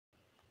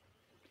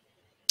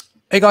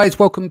Hey guys,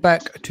 welcome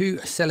back to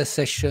Seller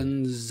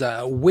Sessions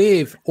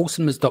with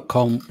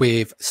awesomeness.com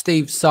with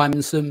Steve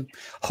Simonson.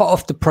 Hot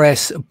off the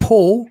press,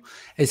 Paul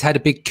has had a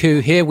big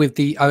coup here with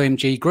the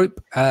OMG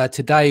group.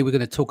 Today we're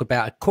going to talk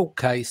about a court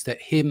case that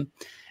him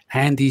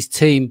and his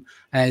team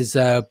has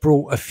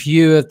brought a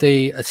few of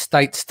the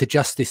estates to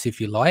justice, if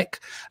you like.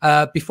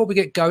 Before we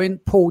get going,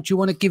 Paul, do you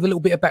want to give a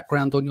little bit of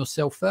background on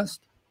yourself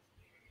first?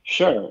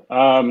 Sure.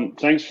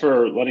 Thanks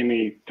for letting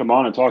me come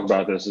on and talk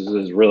about this. This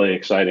is really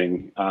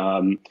exciting.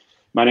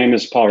 My name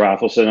is Paul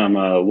Rafelson. I'm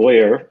a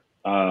lawyer.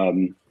 Our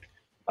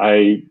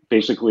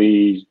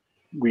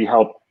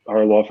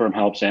law firm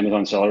helps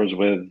Amazon sellers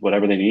with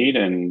whatever they need,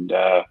 and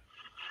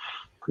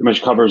pretty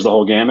much covers the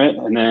whole gamut.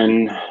 And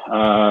then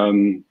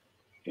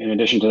in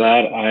addition to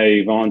that,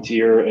 I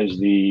volunteer as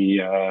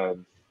the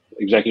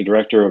executive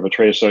director of a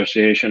trade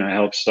association I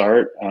helped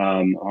start,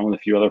 along with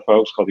a few other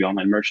folks, called the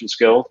Online Merchants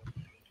Guild,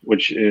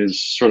 which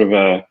is sort of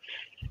a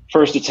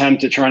first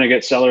attempt at trying to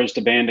get sellers to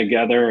band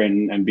together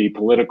and be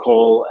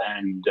political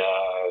and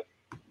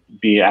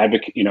be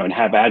advocate, and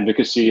have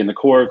advocacy in the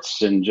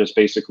courts, and just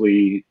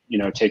basically,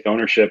 take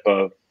ownership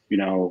of,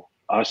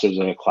 us as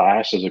a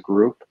class, as a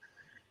group,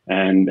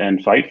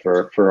 and fight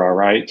for our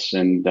rights.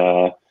 And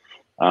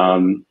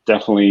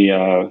definitely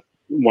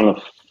one of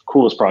the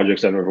coolest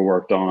projects I've ever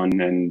worked on,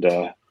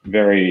 and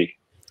very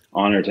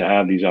honored to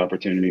have these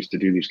opportunities to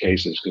do these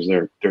cases because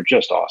they're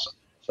just awesome.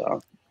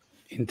 So.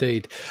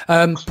 Indeed.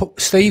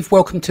 Steve,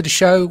 welcome to the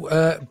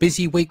show.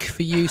 Busy week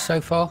for you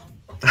so far?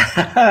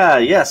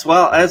 Yes.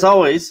 Well, as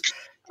always,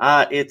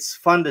 it's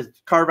fun to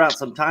carve out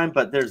some time,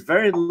 but there's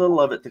very little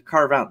of it to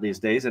carve out these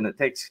days, and it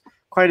takes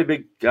quite a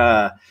big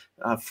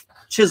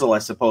chisel, I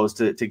suppose,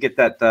 to get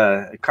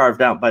that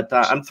carved out. But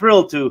I'm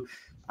thrilled to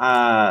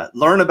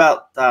learn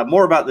about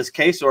more about this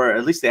case, or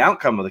at least the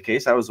outcome of the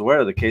case. I was aware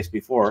of the case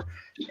before,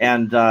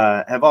 and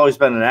have always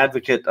been an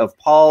advocate of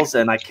Paul's,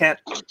 and I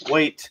can't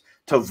wait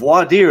to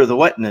voir dire the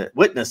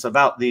witness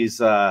about these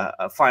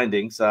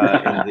findings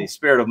in the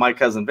spirit of My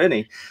Cousin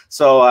Vinny.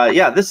 So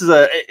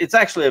it's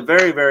actually a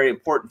very, very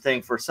important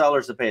thing for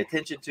sellers to pay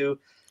attention to.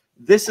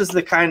 This is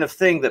the kind of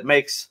thing that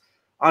makes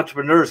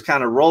entrepreneurs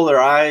kind of roll their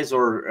eyes,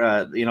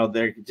 or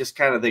they're just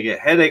they get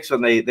headaches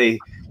when they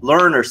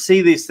learn or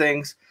see these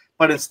things.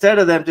 But instead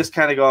of them just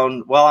kind of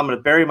going, well, I'm going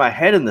to bury my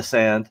head in the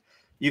sand,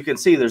 you can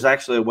see there's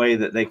actually a way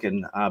that they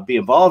can be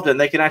involved, and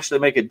they can actually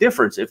make a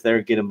difference if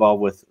they get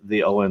involved with the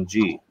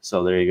OMG.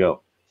 So there you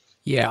go.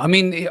 Yeah, I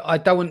mean, I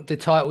don't want the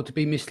title to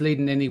be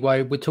misleading in any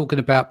way. We're talking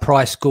about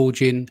price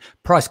gouging.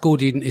 Price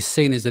gouging is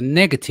seen as a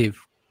negative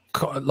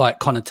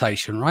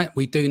connotation, right?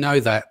 We do know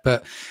that,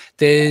 but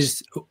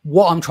there's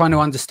what I'm trying to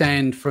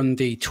understand from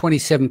the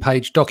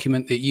 27-page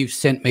document that you've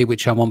sent me,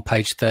 which I'm on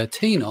page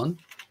 13 on.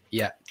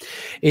 Yeah,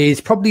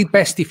 is probably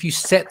best if you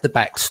set the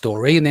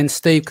backstory, and then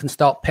Steve can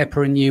start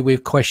peppering you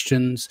with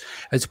questions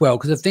as well,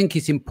 because I think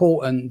it's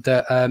important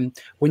that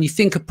when you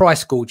think of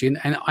price gouging,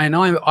 and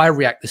I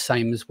react the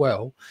same as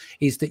well,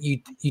 is that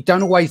you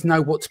don't always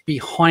know what's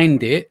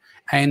behind it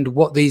and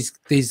what these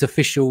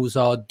officials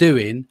are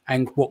doing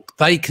and what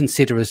they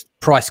consider as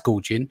price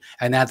gouging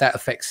and how that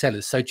affects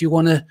sellers. So do you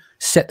want to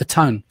set the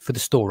tone for the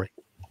story?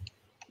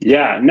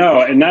 Yeah,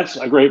 no, and that's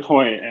a great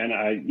point. And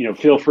I,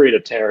 feel free to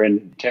tear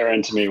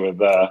into me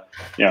with,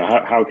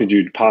 how could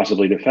you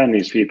possibly defend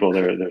these people?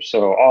 They're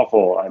so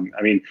awful.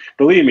 I mean,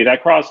 believe me,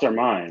 that crossed our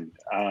mind.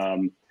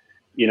 And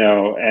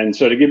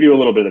so to give you a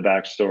little bit of the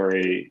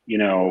backstory,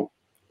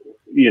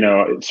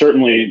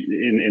 certainly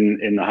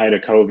in the height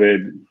of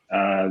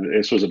COVID,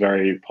 this was a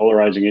very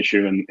polarizing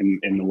issue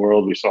in the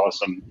world. We saw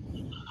some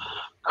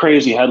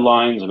crazy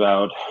headlines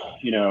about,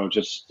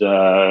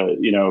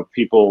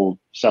 people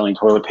selling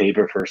toilet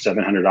paper for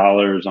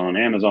 $700 on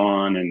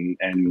Amazon,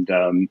 and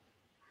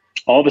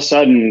all of a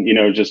sudden,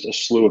 just a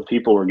slew of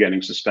people were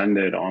getting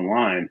suspended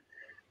online.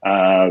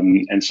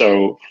 And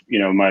so,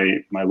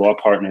 my law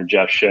partner,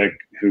 Jeff Schick,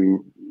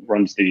 who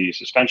runs the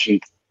suspension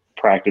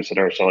practice at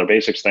our Seller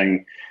Basics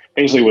thing,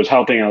 basically was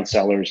helping out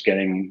sellers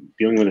dealing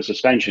with the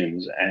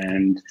suspensions.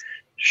 And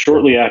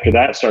shortly after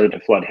that started to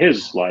flood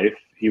his life,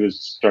 he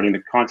was starting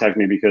to contact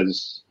me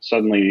because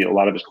suddenly a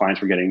lot of his clients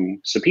were getting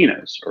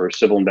subpoenas or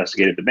civil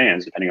investigative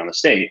demands, depending on the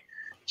state.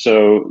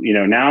 So,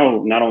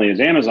 now not only is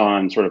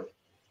Amazon sort of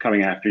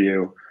coming after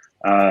you,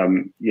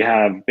 you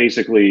have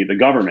basically the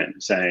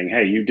government saying,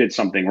 hey, you did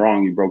something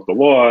wrong, you broke the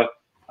law.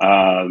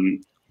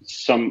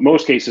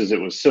 Most cases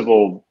it was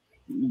civil.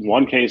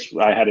 One case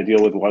I had to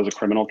deal with was a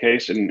criminal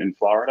case in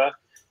Florida.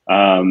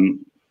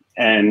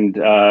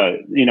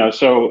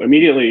 So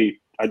immediately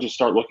I just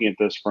start looking at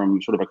this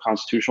from sort of a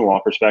constitutional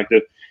law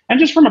perspective, and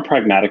just from a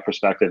pragmatic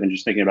perspective, and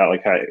just thinking about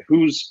hey,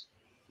 who's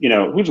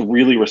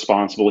really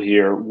responsible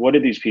here? What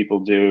did these people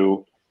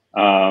do?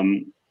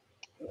 And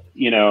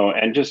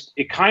just,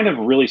 it kind of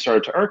really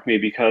started to irk me,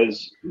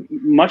 because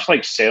much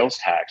like sales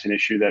tax, an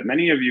issue that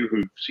many of you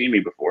who've seen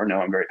me before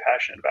know I'm very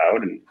passionate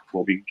about, and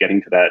we'll be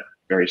getting to that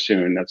very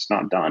soon. That's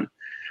not done.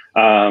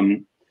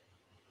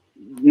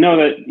 Know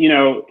that,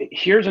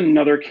 here's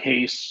another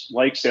case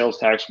like sales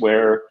tax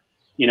where,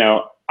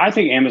 I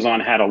think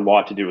Amazon had a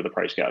lot to do with the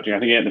price gouging. I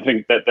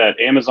think that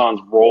Amazon's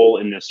role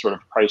in this sort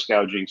of price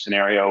gouging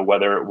scenario,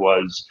 whether it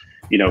was,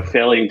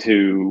 failing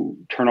to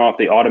turn off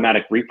the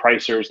automatic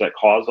repricers that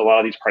caused a lot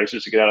of these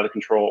prices to get out of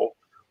control,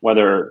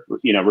 whether,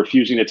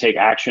 refusing to take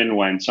action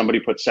when somebody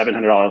put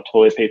 $700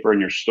 toilet paper in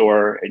your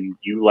store and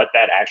you let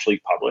that actually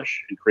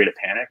publish and create a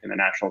panic in the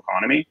national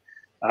economy.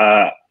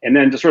 And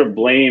then to sort of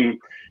blame,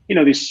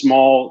 these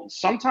small,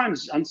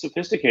 sometimes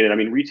unsophisticated. I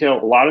mean,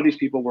 retail, a lot of these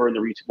people were in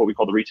what we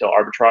call the retail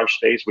arbitrage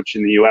space, which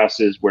in the US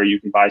is where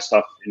you can buy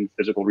stuff in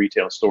physical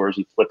retail stores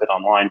and flip it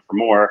online for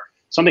more.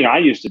 Something I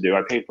used to do.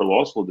 I paid for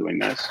law school doing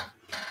this.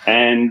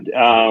 And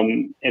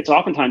it's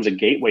oftentimes a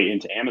gateway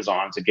into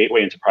Amazon. It's a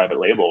gateway into private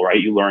label, right?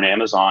 You learn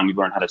Amazon, you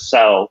learn how to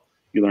sell,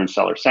 you learn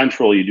Seller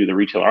Central, you do the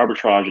retail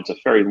arbitrage. It's a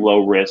very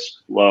low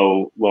risk,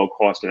 low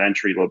cost of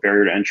entry, low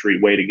barrier to entry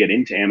way to get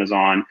into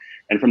Amazon.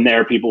 And from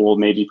there, people will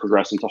maybe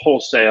progress into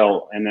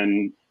wholesale and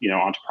then,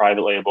 onto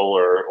private label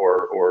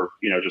or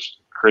just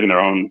creating their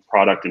own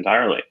product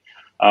entirely.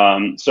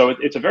 So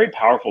it's a very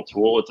powerful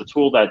tool. It's a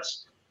tool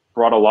that's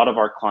brought a lot of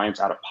our clients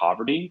out of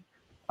poverty.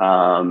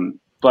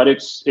 But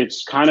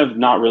it's kind of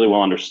not really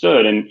well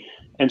understood.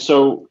 And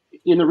so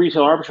in the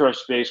retail arbitrage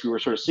space, we were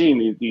sort of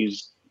seeing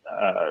these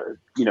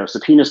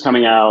subpoenas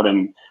coming out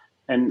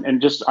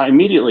and just I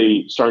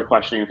immediately started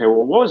questioning, okay,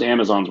 well, what was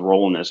Amazon's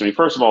role in this? I mean,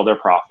 first of all, they're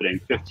profiting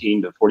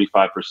 15 to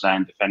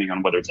 45%, depending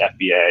on whether it's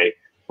FBA,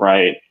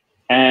 right?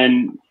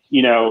 And,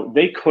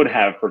 they could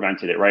have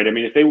prevented it, right? I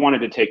mean, if they wanted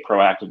to take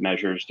proactive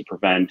measures to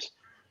prevent,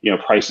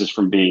 prices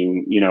from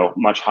being,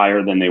 much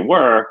higher than they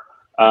were,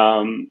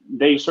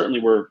 they certainly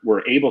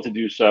were able to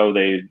do so.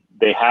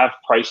 They have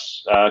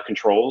price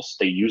controls.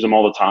 They use them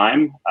all the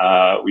time.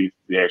 We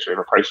actually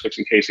have a price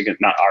fixing case against,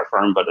 not our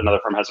firm, but another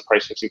firm has a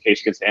price fixing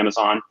case against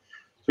Amazon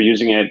for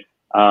using it.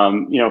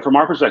 From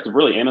our perspective,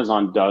 really,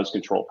 Amazon does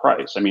control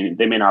price. I mean,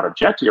 they may not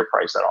object to your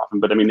price that often,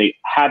 but I mean, they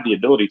have the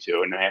ability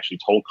to, and they actually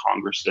told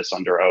Congress this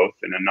under oath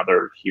in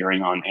another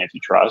hearing on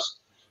antitrust.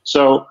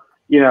 So,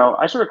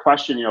 I sort of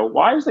question,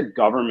 why is the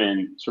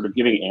government sort of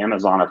giving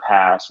Amazon a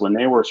pass when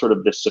they were sort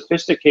of the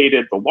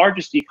sophisticated, the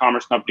largest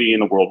e-commerce company in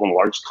the world, one of the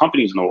largest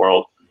companies in the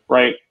world,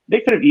 right?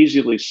 They could have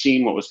easily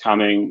seen what was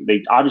coming.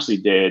 They obviously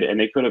did, and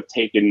they could have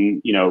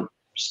taken,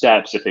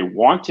 steps if they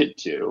wanted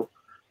to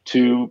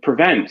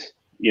prevent,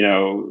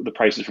 the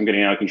prices from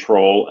getting out of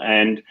control.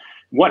 And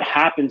what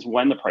happens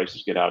when the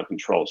prices get out of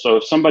control? So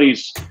if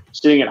somebody's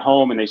sitting at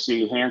home and they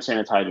see hand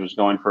sanitizers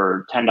going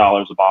for $10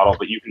 a bottle,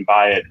 but you can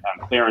buy it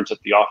on clearance at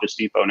the Office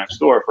Depot next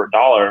door for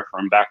 $1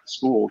 from back to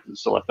school because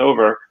it's still left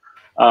over,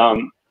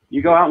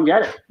 you go out and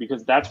get it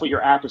because that's what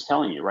your app is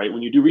telling you, right?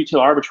 When you do retail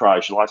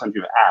arbitrage, a lot of times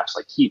you have apps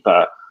like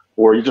Keepa,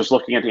 or you're just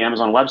looking at the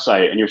Amazon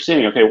website and you're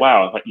seeing, okay,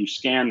 wow, if you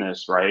scan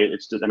this, right?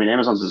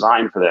 Amazon's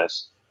designed for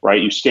this,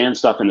 right? You scan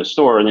stuff in the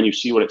store and then you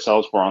see what it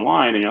sells for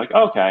online and you're like,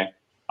 okay,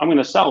 I'm going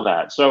to sell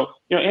that. So,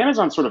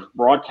 Amazon's sort of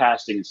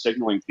broadcasting and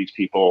signaling to these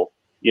people,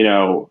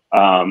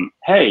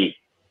 hey,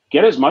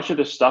 get as much of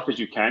this stuff as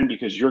you can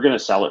because you're going to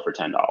sell it for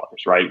 $10,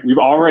 right? We've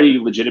already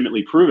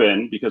legitimately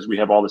proven, because we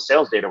have all the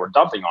sales data we're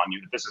dumping on you,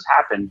 that this has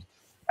happened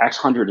X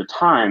hundred of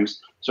times.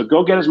 So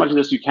go get as much of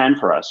this you can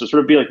for us. So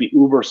sort of be like the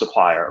Uber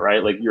supplier,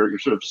 right? Like you're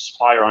sort of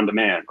supplier on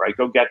demand, right?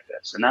 Go get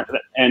this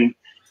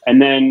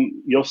and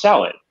then you'll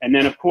sell it. And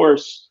then of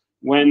course,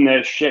 when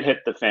the shit hit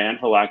the fan,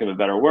 for lack of a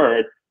better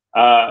word,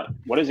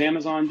 what does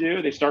Amazon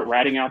do? They start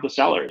ratting out the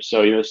sellers.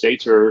 So, the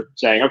states are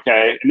saying,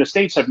 okay, and the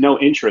states have no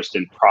interest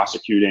in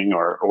prosecuting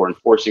or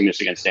enforcing this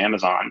against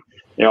Amazon.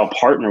 They all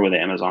partner with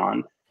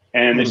Amazon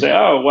and they say,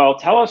 oh, well,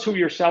 tell us who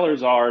your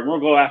sellers are and we'll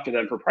go after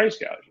them for price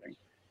gouging.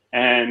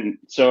 And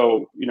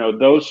so,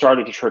 those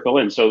started to trickle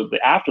in. So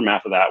the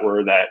aftermath of that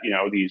were that,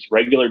 these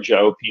regular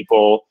Joe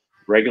people,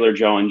 regular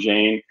Joe and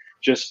Jane,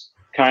 just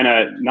kind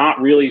of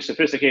not really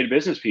sophisticated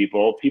business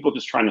people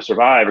just trying to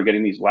survive, are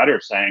getting these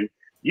letters saying,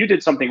 you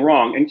did something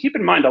wrong. And keep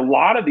in mind, a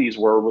lot of these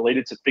were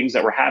related to things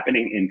that were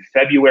happening in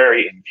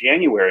February and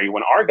January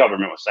when our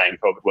government was saying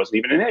COVID wasn't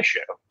even an issue,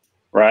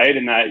 right?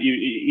 And that,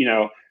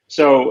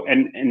 so,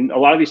 and a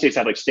lot of these states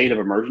have like state of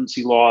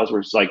emergency laws where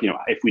it's like,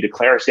 if we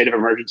declare a state of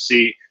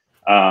emergency,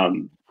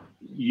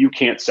 you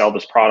can't sell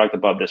this product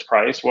above this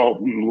price. Well,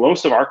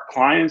 most of our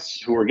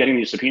clients who are getting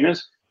these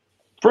subpoenas,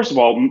 first of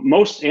all,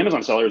 most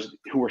Amazon sellers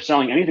who were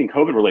selling anything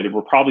COVID related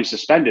were probably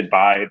suspended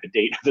by the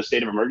date of the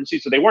state of emergency.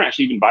 So they weren't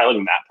actually even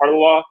violating that part of the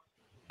law,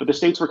 but the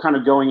states were kind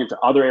of going into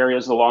other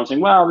areas of the law and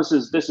saying, well, this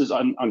is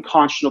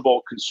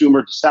unconscionable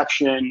consumer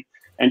deception,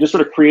 and just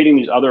sort of creating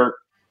these other,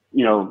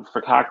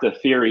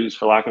 fakakta theories,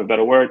 for lack of a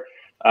better word,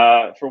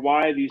 for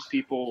why these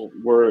people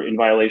were in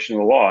violation of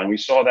the law. And we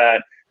saw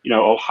that,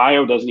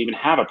 Ohio doesn't even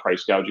have a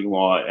price gouging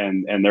law,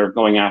 and they're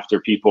going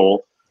after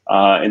people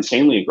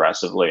insanely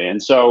aggressively.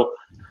 And so,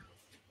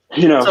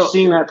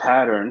 seeing that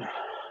pattern.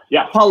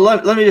 Yeah. Paul,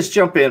 let me just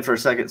jump in for a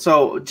second.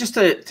 So just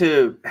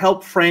to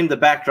help frame the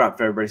backdrop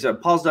for everybody. So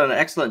Paul's done an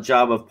excellent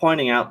job of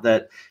pointing out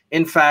that,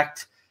 in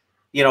fact,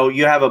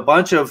 you have a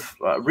bunch of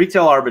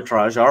retail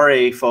arbitrage,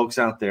 RA folks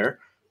out there.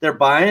 They're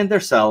buying, they're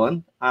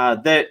selling.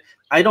 That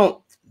I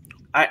don't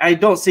I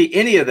don't see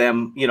any of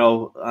them,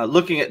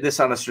 looking at this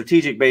on a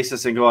strategic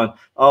basis and going,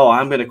 oh,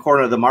 I'm going to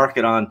corner the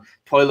market on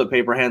toilet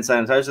paper, hand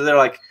sanitizer. They're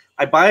like,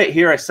 I buy it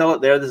here, I sell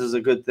it there. This is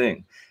a good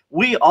thing.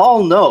 We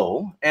all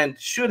know and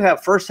should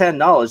have firsthand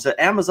knowledge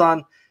that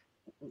Amazon,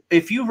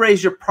 if you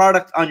raise your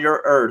product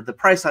or the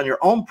price on your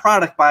own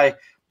product by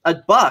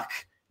 $1,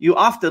 you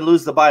often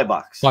lose the buy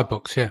box. Buy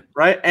box, yeah.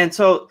 Right. And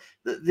so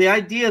the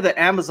idea that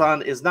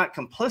Amazon is not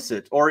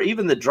complicit or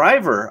even the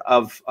driver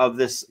of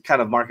this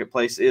kind of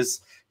marketplace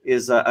is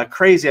a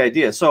crazy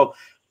idea. So,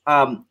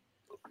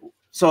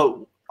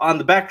 so on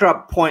the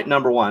backdrop point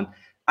number one,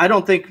 I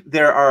don't think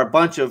there are a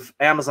bunch of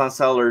Amazon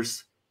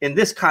sellers in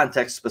this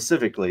context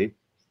specifically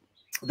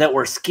that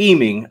were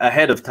scheming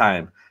ahead of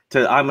time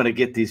to, I'm going to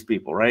get these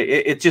people, right?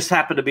 It just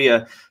happened to be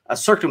a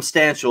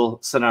circumstantial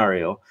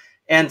scenario.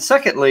 And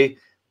secondly,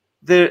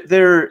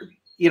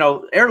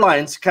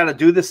 airlines kind of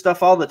do this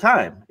stuff all the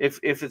time. If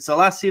it's the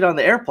last seat on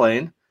the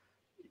airplane,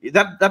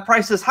 that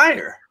price is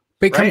higher.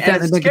 But it comes right? down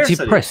to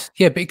negative press.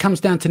 Yeah, but it comes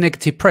down to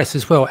negative press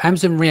as well.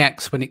 Amazon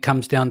reacts when it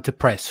comes down to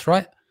press,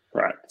 right?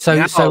 Right. So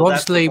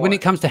obviously when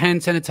it comes to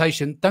hand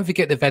sanitation, don't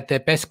forget they've had their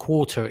best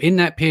quarter in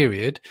that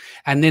period,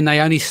 and then they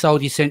only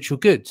sold essential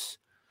goods.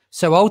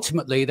 So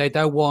ultimately they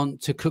don't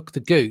want to cook the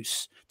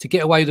goose. To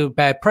get away with a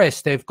bad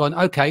press, they've gone,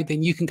 okay,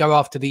 then you can go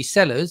after these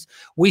sellers.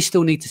 We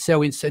still need to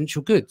sell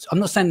essential goods. I'm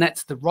not saying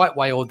that's the right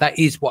way or that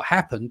is what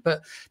happened,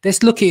 but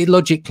let's look at it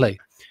logically.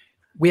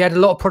 We had a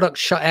lot of products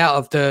shut out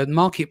of the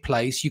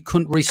marketplace. You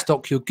couldn't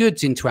restock your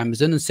goods into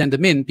Amazon and send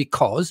them in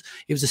because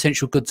it was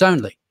essential goods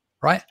only,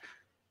 right?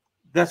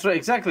 That's right,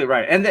 exactly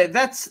right. And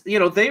that's,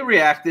 they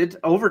reacted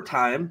over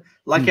time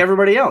like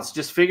everybody else,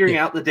 just figuring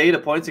out the data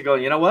points and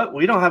going, you know what,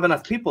 we don't have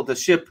enough people to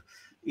ship,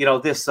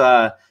 this,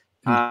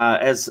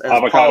 as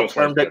Paul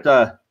termed it,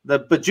 the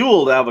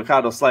bejeweled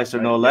avocado slicer,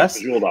 right, no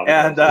less.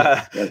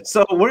 And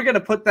so we're going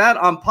to put that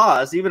on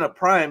pause. Even a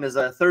Prime is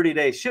a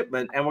 30-day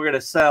shipment, and we're going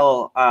to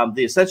sell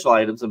the essential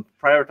items and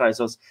prioritize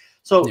those.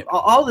 So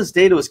all this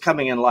data was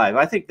coming in live.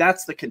 I think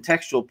that's the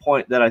contextual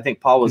point that I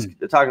think Paul was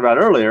talking about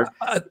earlier.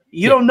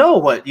 You don't know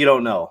what you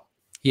don't know.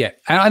 Yeah,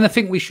 and I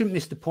think we shouldn't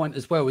miss the point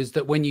as well, is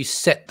that when you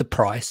set the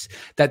price,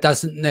 that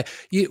doesn't,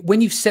 when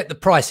you've set the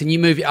price and you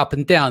move it up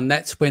and down,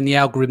 that's when the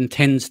algorithm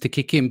tends to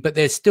kick in. But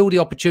there's still the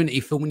opportunity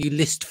for when you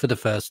list for the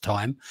first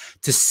time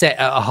to set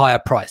at a higher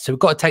price. So we've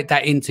got to take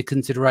that into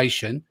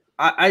consideration.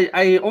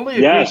 I only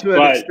agree to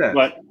an extent.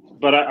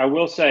 But I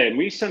will say, and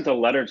we sent a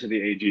letter to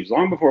the AGs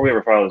long before we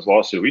ever filed this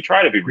lawsuit. We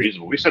try to be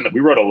reasonable. We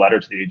wrote a letter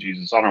to the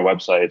AGs. It's on our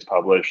website. It's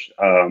published.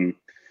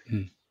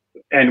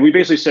 And we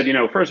basically said,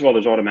 first of all,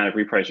 there's automatic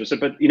reprice.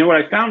 Said, but what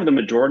I found with the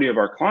majority of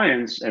our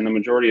clients and the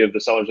majority of the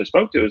sellers I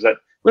spoke to is that,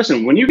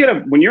 listen, when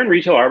you're in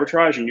retail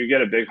arbitrage and you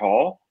get a big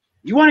haul,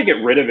 you want to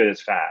get rid of it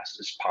as fast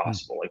as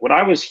possible. Like when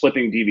I was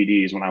flipping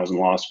DVDs when I was in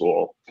law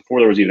school, before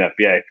there was even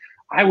FBA,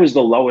 I was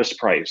the lowest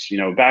price,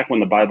 back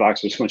when the buy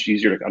box was much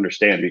easier to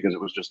understand because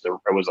it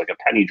was like a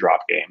penny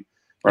drop game,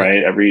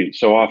 right? Every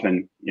so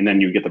often, and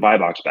then you get the buy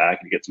box back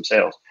and you get some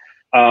sales.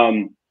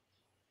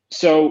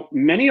 So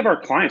many of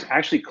our clients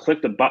actually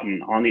clicked a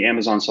button on the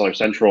Amazon Seller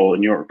Central,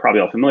 and you're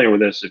probably all familiar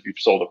with this if you've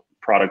sold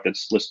a product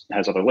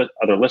has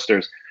other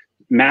listers,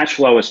 match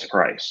lowest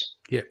price.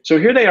 Yeah. So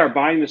here they are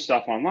buying this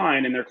stuff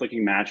online and they're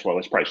clicking match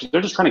lowest price.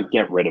 They're just trying to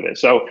get rid of it.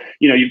 So,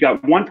 you've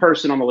got one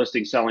person on the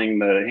listing selling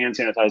the hand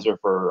sanitizer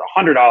for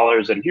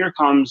 $100, and here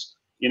comes,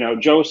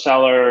 Joe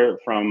Seller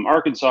from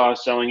Arkansas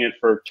selling it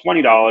for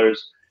 $20,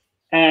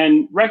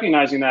 and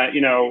recognizing that,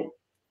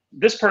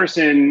 this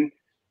person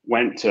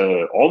went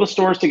to all the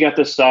stores to get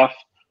this stuff.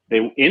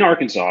 In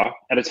Arkansas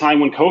at a time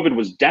when COVID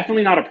was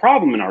definitely not a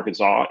problem in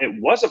Arkansas.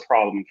 It was a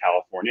problem in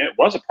California. It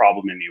was a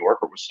problem in New York.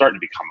 It was starting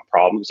to become a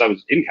problem because I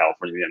was in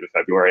California at the end of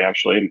February,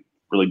 actually, and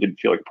really didn't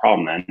feel like a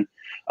problem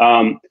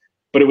then.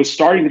 But it was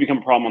starting to become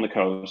a problem on the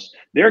coast.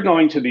 They're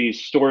going to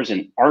these stores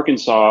in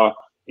Arkansas,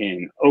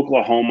 in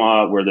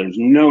Oklahoma, where there's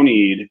no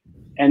need,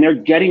 and they're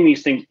getting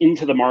these things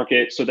into the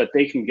market so that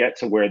they can get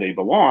to where they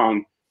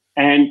belong.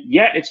 And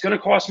yet it's going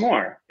to cost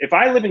more. If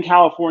I live in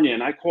California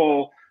and I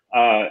call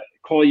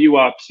you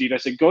up, Steve, I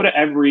said, go to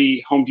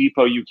every Home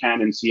Depot you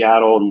can in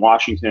Seattle and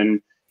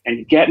Washington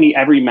and get me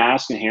every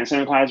mask and hand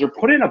sanitizer,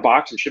 put it in a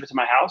box and ship it to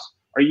my house.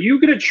 Are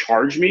you going to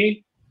charge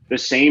me the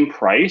same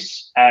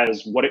price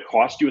as what it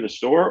cost you in the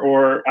store?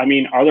 Or,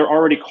 are there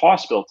already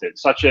costs built in,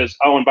 such as,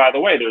 oh, and by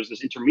the way, there's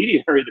this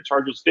intermediary that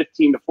charges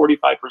 15 to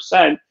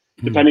 45%,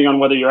 depending on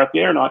whether you're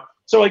FBA or not.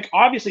 So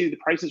obviously the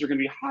prices are going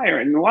to be higher.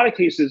 And in a lot of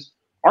cases,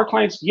 our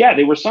clients,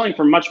 they were selling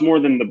for much more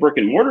than the brick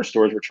and mortar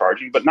stores were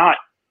charging, but not,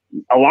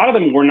 a lot of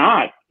them were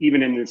not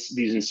even in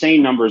these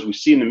insane numbers we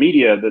see in the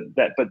media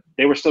but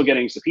they were still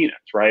getting subpoenas,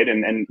 right?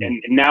 And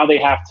now they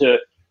have to,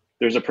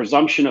 there's a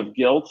presumption of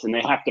guilt and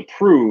they have to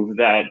prove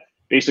that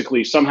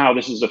basically somehow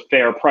this is a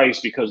fair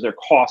price because their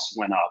costs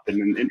went up,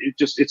 and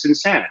it's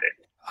insanity.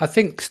 I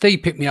think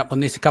Steve picked me up on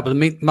this a couple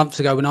of months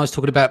ago when I was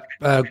talking about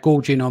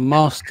gorging on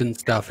masks and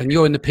stuff. And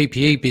you're in the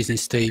PPE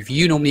business, Steve.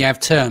 You normally have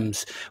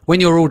terms. When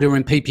you're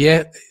ordering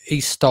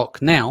PPE stock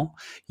now,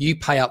 you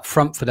pay up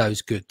front for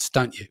those goods,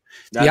 don't you?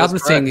 The other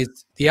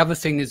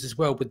thing is as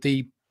well with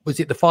the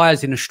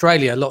fires in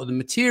Australia, a lot of the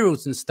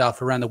materials and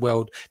stuff around the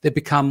world, they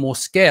become more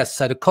scarce.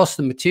 So the cost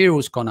of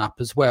materials gone up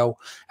as well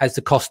as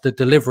the cost of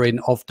delivering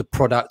of the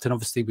product, and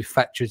obviously with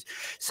factories.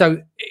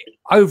 So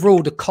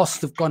overall, the costs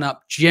have gone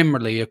up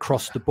generally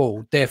across the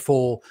board.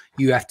 Therefore,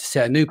 you have to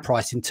set a new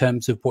price in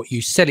terms of what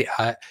you sell it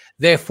at.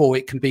 Therefore,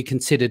 it can be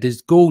considered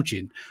as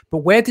gorging. But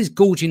where does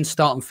gorging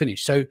start and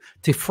finish? So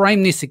to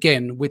frame this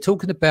again, we're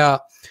talking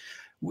about,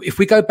 if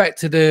we go back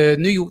to the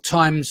New York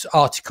Times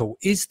article,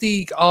 is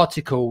the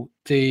article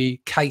the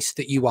case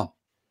that you won?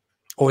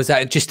 Or is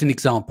that just an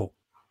example?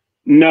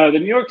 No, the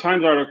New York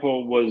Times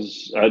article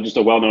was just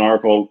a well-known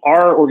article.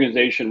 Our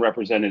organization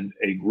represented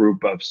a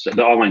group of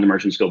the Online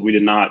Merchants Guild. We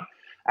did not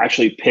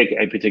actually pick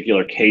a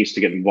particular case to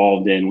get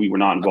involved in. We were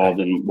not involved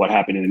in what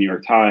happened in the New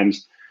York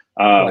Times.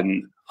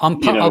 Right.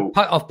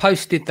 I've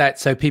posted that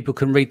so people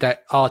can read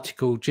that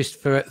article, just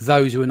for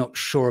those who are not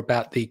sure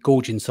about the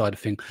gorging side of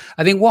things.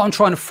 I think what I'm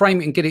trying to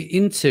frame it and get it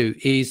into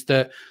is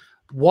that,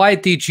 why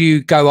did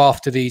you go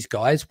after these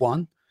guys?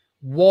 One,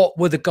 what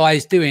were the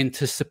guys doing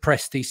to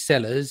suppress these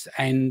sellers?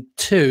 And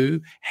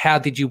two, how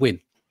did you win?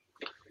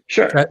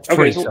 Sure.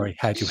 Three, sorry.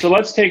 How did you win?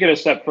 Let's take it a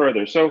step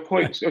further. So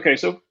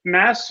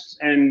masks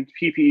and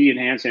PPE and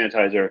hand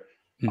sanitizer,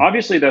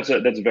 obviously that's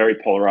very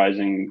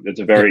polarizing. That's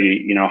a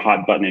very,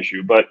 hot button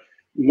issue. But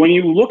when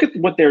you look at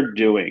what they're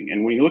doing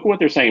and when you look at what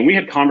they're saying, we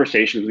had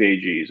conversations with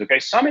AGs. Okay,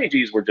 some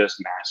AGs were just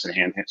masks and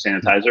hand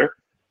sanitizer.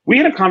 We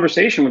had a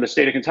conversation with the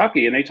state of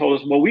Kentucky, and they told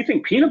us, well, we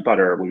think peanut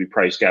butter would be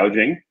price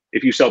gouging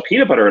if you sell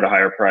peanut butter at a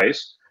higher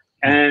price.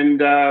 And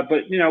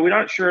but we're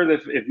not sure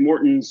if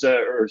Morton's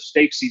or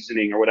steak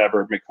seasoning or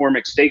whatever,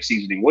 McCormick steak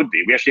seasoning would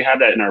be. We actually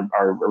had that in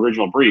our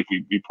original brief.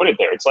 We put it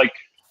there. It's like,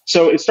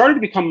 so it started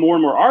to become more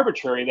and more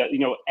arbitrary that,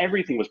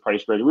 everything was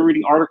price gouging. We were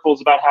reading articles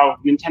about how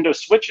Nintendo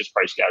Switch is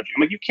price gouging.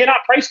 I'm like, you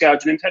cannot price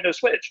gouge a Nintendo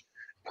Switch.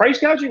 Price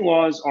gouging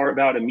laws are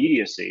about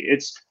immediacy.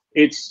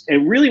 It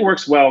really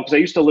works well, because I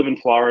used to live in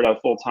Florida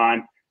full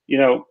time.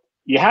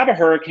 You have a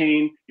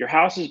hurricane, your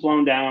house is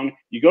blown down,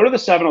 you go to the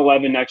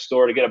 7-Eleven next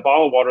door to get a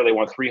bottle of water, they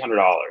want $300,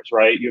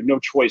 right? You have no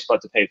choice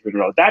but to pay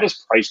 $300. That is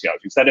price gouging.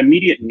 It's that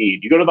immediate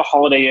need. You go to the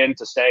Holiday Inn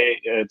to stay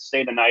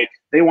the night,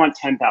 they want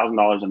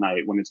 $10,000 a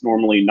night when it's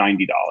normally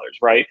 $90,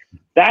 right?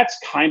 That's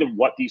kind of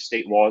what these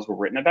state laws were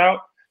written about.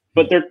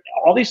 But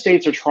all these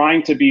states are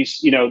trying to be,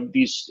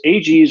 these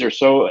AGs are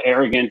so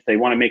arrogant. They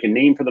want to make a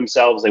name for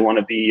themselves. They want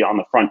to be on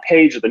the front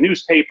page of the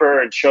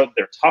newspaper and show that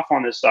they're tough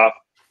on this stuff.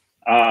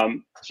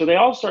 So they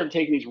all started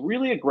taking these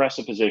really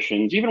aggressive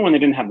positions, even when they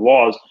didn't have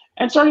laws,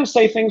 and starting to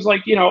say things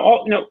like, do you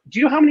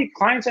know how many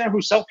clients I have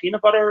who sell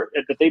peanut butter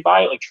that they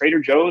buy at like Trader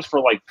Joe's for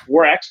like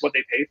 4x what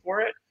they pay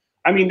for it?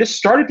 I mean, this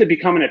started to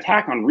become an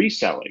attack on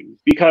reselling,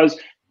 because,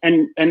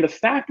 and the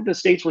fact that the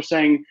states were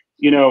saying,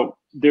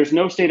 there's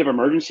no state of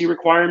emergency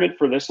requirement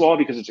for this law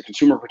because it's a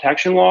consumer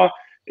protection law.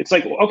 It's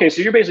like, okay,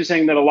 so you're basically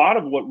saying that a lot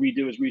of what we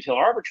do as retail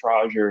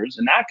arbitrageurs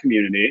in that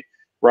community,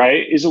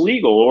 right, is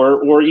illegal,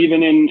 or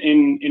even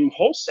in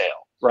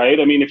wholesale, right?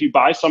 I mean, if you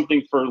buy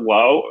something for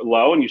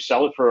low and you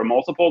sell it for a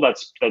multiple,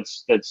 that's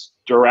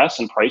duress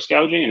and price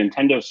gouging, and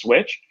Nintendo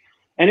Switch.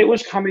 And it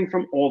was coming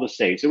from all the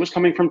states. It was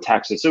coming from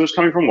Texas. It was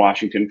coming from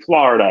Washington,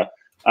 Florida,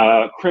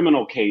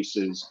 criminal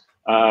cases,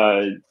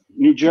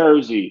 New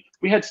Jersey.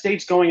 We had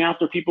states going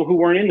after people who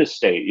weren't in the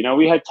state.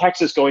 We had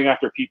Texas going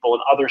after people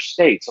in other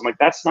states. I'm like,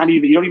 that's not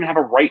even, you don't even have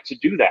a right to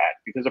do that,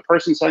 because a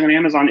person selling on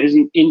Amazon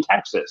isn't in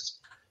Texas.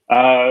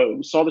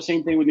 We saw the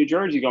same thing with New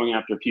Jersey going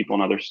after people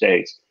in other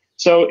states.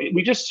 So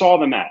we just saw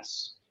the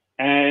mess.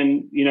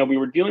 And, we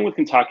were dealing with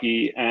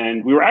Kentucky,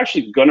 and we were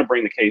actually going to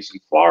bring the case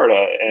in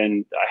Florida.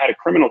 And I had a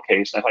criminal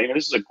case. And I thought,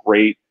 this is a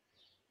great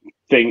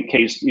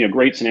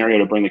great scenario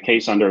to bring the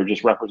case under,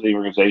 just representing the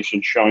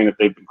organization, showing that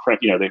they've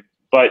been,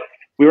 but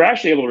we were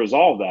actually able to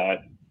resolve that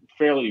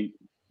fairly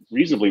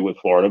reasonably with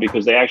Florida,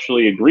 because they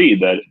actually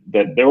agreed that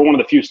they were one of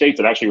the few states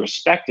that actually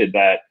respected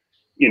that,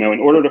 in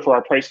order for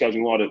our price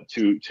gouging law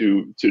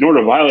in order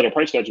to violate a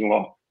price gouging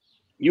law,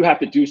 you have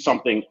to do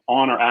something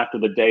on or after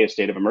the day a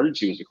state of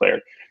emergency was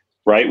declared,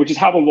 right? Which is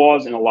how the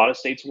laws in a lot of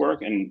states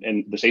work,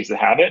 and the states that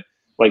have it,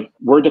 like,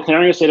 we're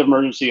declaring a state of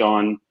emergency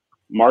on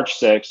March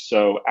 6th.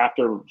 So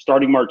after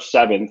starting March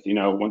 7th,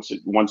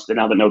 once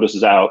now the notice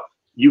is out,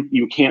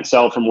 you can't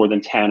sell for more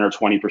than 10 or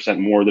 20%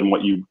 more than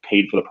what you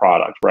paid for the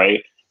product,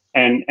 right?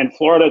 And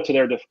Florida,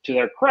 to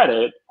their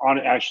credit,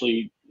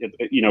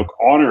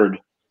 honored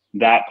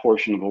that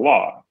portion of the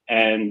law,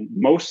 and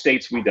most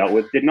states we dealt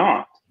with did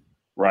not,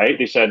 right?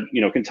 They said,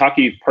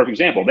 Kentucky, perfect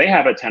example, they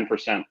have a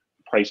 10%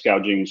 price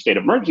gouging state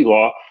of emergency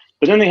law,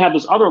 but then they have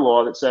this other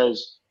law that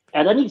says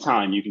at any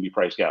time you can be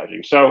price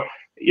gouging. So,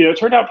 it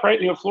turned out,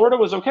 Florida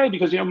was okay,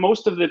 because,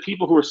 most of the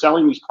people who were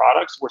selling these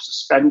products were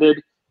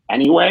suspended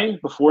anyway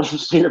before the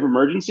state of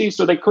emergency.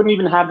 So they couldn't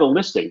even have the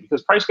listing,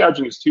 because price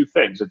gouging is two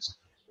things.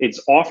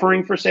 it's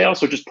offering for sale.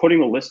 So just putting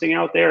the listing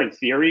out there in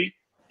theory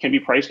can be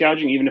price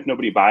gouging, even if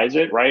nobody buys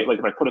it, right? Like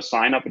if I put a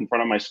sign up in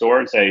front of my store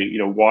and say, you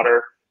know,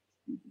 water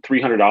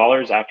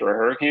 $300 after a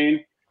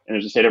hurricane and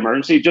there's a state of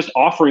emergency, just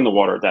offering the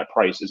water at that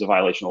price is a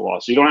violation of law.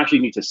 So you don't actually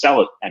need to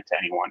sell it to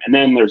anyone. And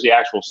then there's the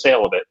actual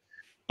sale of it.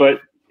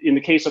 But in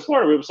the case of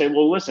Florida, we would say,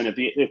 well, listen, if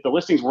the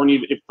listings weren't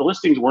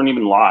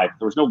even live,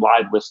 there was no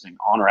live listing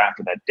on or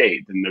after that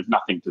date, then there's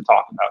nothing to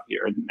talk about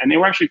here. And they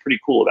were actually pretty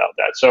cool about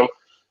that. So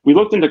we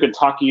looked into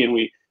Kentucky, and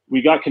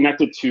we got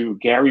connected to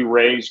Gary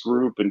Ray's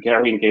group, and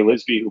Gary and Gay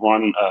Lisby, who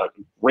run a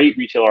great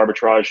retail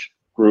arbitrage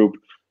group.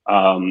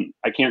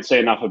 I can't say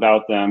enough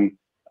about them.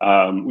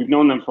 We've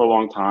known them for a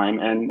long time,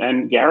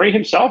 and Gary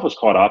himself was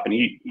caught up, and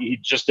he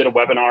just did a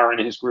webinar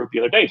in his group the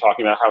other day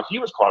talking about how he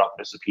was caught up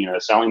in a subpoena,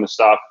 selling the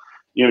stuff,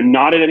 you know,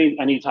 not at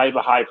any type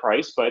of high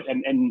price, but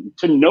and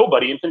to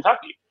nobody in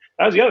Kentucky.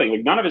 That was the other thing.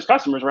 Like, none of his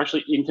customers were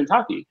actually in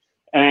Kentucky.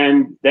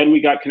 And then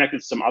we got connected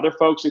to some other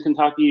folks in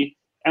Kentucky,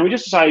 and we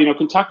just decided, you know,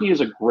 Kentucky is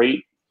a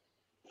great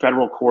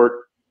federal court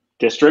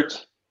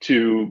district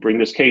to bring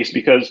this case,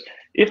 because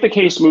if the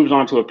case moves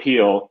on to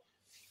appeal,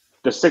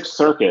 the Sixth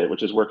Circuit,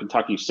 which is where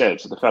Kentucky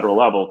sits at the federal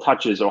level,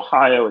 touches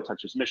Ohio, it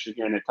touches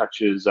Michigan, it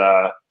touches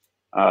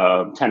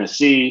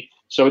Tennessee.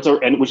 So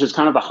which is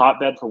kind of the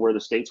hotbed for where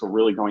the states were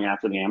really going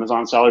after the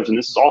Amazon sellers. And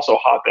this is also a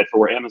hotbed for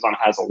where Amazon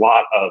has a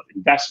lot of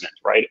investment,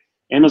 right?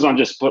 Amazon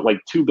just put like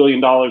 $2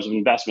 billion of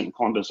investment in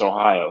Columbus,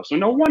 Ohio. So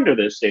no wonder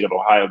the state of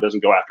Ohio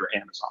doesn't go after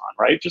Amazon,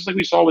 right? Just like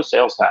we saw with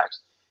sales tax.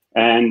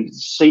 And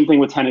same thing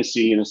with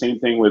Tennessee, and the same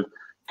thing with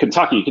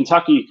Kentucky.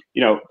 Kentucky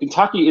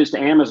is to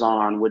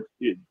Amazon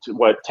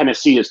what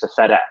Tennessee is to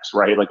FedEx,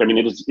 right? Like, I mean,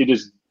 it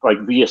is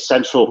like the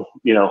essential,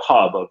 you know,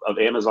 hub of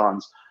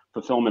Amazon's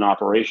fulfillment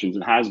operations,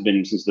 and has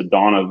been since the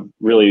dawn of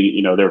really,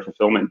 you know, their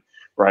fulfillment,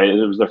 right?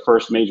 It was their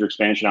first major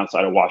expansion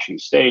outside of Washington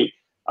State.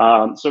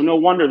 So no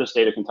wonder the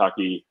state of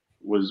Kentucky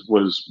was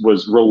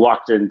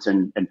reluctant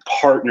and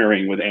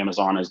partnering with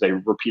Amazon, as they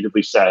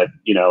repeatedly said,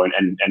 you know,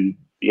 and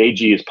the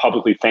AG is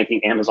publicly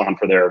thanking Amazon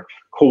for their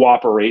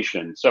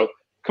cooperation. So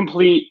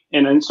complete,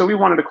 and so we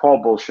wanted to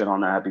call bullshit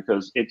on that,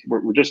 because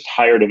we're just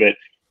tired of it,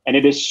 and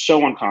it is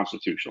so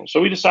unconstitutional.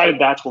 So we decided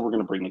that's where we're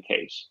going to bring the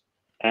case.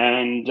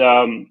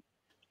 And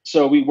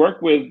so we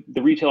worked with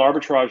the retail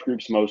arbitrage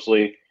groups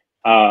mostly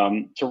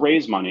to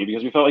raise money,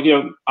 because we felt like, you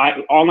know,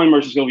 Online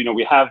Merchants Guild, you know,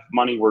 we have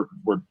money. We're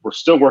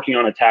still working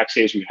on a tax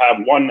case. We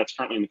have one that's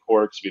currently in the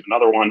courts. We have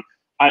another one.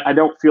 I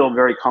don't feel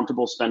very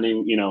comfortable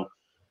spending, you know,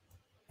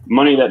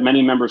 money that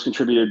many members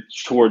contributed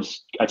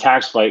towards a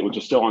tax fight, which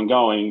is still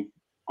ongoing,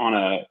 on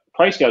a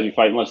price gouging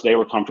fight, unless they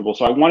were comfortable.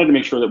 So I wanted to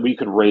make sure that we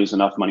could raise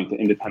enough money to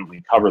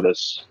independently cover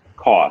this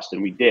cost,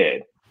 and we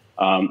did,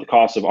 the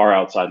cost of our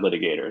outside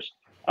litigators.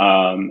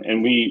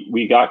 And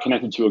we got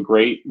connected to a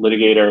great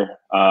litigator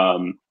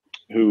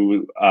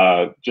who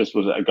just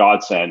was a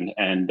godsend,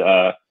 and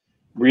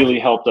really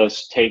helped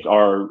us take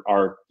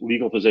our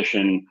legal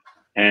position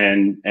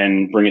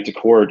and bring it to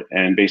court.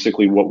 And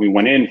basically what we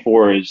went in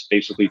for is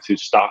basically to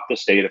stop the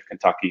state of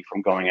Kentucky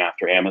from going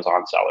after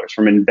Amazon sellers,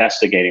 from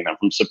investigating them,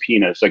 from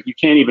subpoenas. Like, you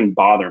can't even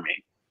bother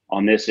me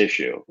on this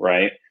issue,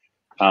 right?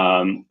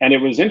 And it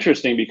was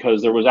interesting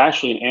because there was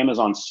actually an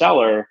Amazon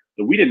seller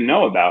that we didn't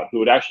know about who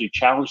had actually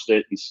challenged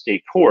it in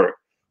state court,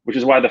 which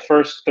is why the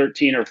first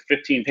 13 or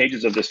 15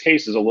 pages of this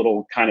case is a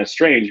little kind of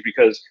strange,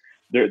 because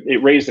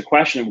it raised the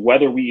question of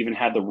whether we even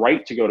had the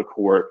right to go to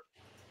court,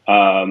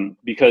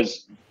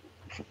 because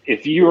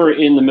if you were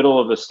in the middle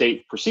of a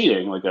state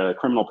proceeding, like a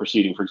criminal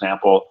proceeding, for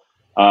example,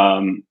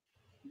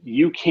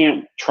 you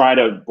can't try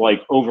to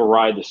like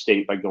override the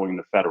state by going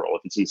to federal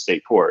if it's in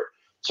state court.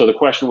 So the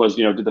question was,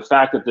 you know, did the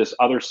fact that this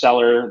other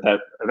seller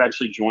that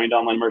eventually joined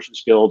Online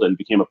Merchants Guild and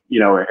became a,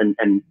 you know,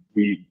 and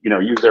we, you know,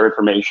 use their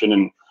information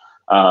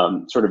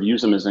and sort of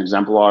use them as an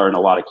exemplar in a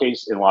lot of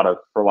cases,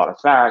 for a lot of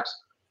facts,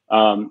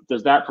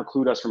 does that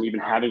preclude us from even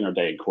having our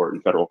day in court,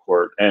 in federal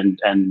court?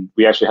 And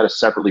we actually had to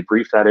separately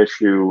brief that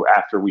issue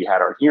after we had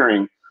our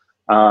hearing,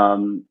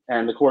 and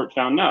the court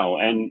found no.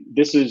 And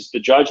this is the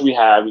judge we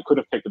had. We could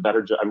have picked a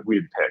better judge. We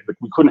didn't pick, but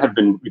we couldn't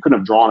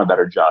have drawn a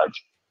better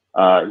judge.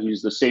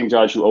 He's the same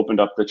judge who opened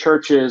up the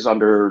churches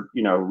under,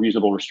 you know,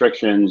 reasonable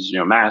restrictions, you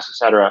know, mass,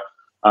 etc.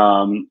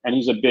 And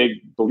he's a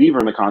big believer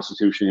in the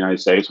Constitution of the United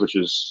States, which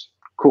is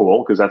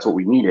cool because that's what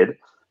we needed.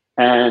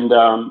 And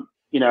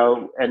you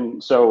know,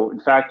 and so in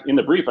fact, in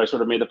the brief, I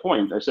sort of made the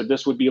point. I said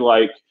this would be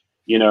like,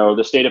 you know,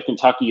 the state of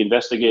Kentucky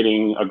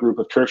investigating a group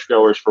of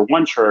churchgoers for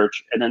one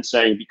church, and then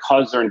saying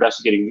because they're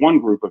investigating one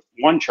group of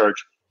one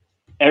church,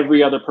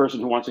 every other person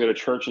who wants to go to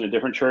church in a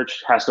different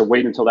church has to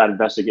wait until that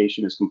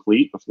investigation is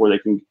complete before they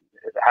can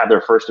have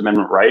their First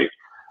Amendment right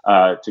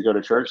to go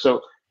to church.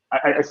 So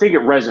I think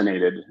it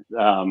resonated,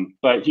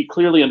 but he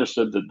clearly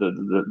understood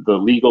the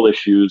legal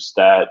issues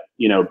that,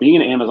 you know, being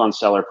an Amazon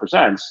seller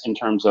presents in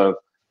terms of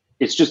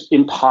it's just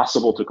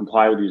impossible to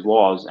comply with these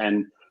laws.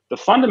 And the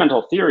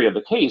fundamental theory of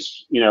the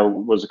case, you know,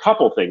 was a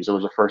couple things. There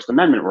was a First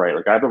Amendment right.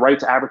 Like, I have the right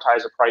to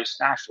advertise a price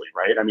nationally,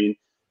 right? I mean,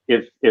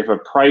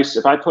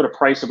 if I put a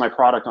price of my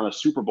product on a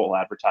Super Bowl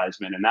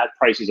advertisement and that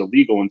price is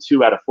illegal in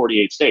 2 out of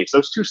 48 states,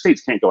 those 2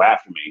 states can't go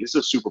after me. This is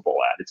a Super Bowl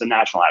ad. It's a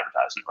national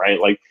advertisement, right?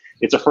 Like,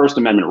 it's a First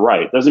Amendment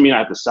right. Doesn't mean I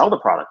have to sell the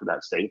product to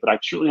that state, but I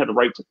truly have the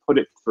right to put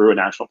it through a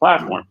national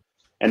platform.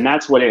 And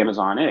that's what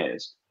Amazon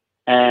is.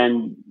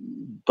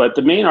 But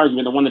the main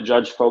argument, the one the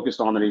judge focused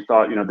on that he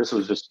thought, this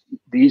was just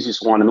the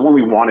easiest one, and the one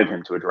we wanted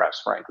him to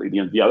address, frankly.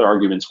 The other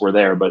arguments were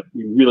there, but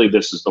really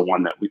this is the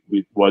one that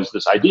was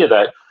this idea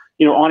that,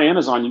 on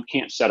Amazon, you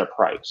can't set a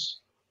price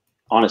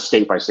on a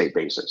state-by-state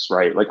basis,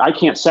 right? Like, I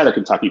can't set a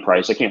Kentucky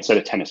price. I can't set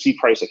a Tennessee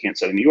price. I can't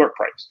set a New York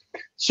price.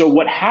 So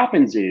what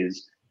happens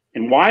is,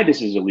 and why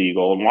this is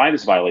illegal and why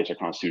this violates our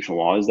constitutional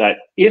law, is that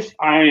if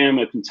I am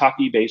a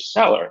Kentucky-based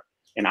seller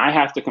and I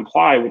have to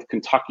comply with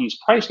Kentucky's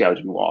price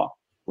gouging law,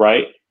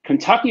 right?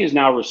 Kentucky is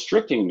now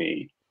restricting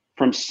me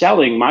from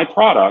selling my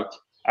product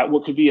at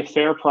what could be a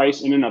fair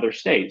price in another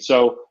state.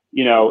 So,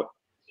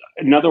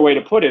 another way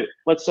to put it,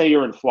 let's say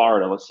you're in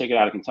Florida, let's take it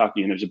out of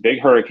Kentucky, and there's a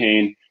big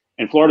hurricane,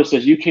 and Florida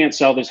says you can't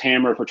sell this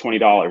hammer for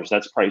 $20.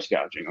 That's price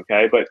gouging,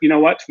 okay? But you know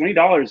what?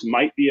 $20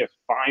 might be a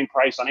fine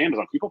price on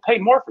Amazon. People pay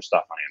more for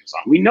stuff on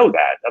Amazon. We know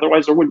that.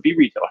 Otherwise, there wouldn't be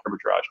retail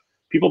arbitrage.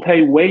 People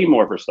pay way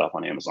more for stuff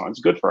on Amazon.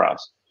 It's good for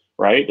us,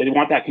 right? They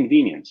want that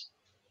convenience.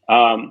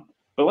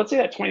 But let's say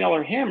that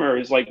 $20 hammer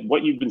is like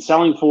what you've been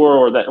selling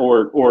for,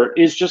 or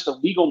is just a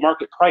legal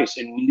market price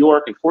in New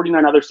York and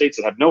 49 other states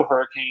that have no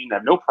hurricane, that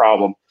have no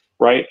problem,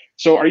 right?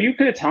 So are you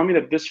going to tell me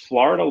that this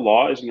Florida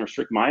law is going to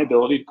restrict my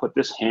ability to put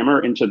this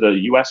hammer into the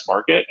US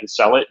market and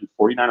sell it in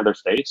 49 other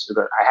states? Or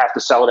that I have to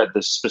sell it at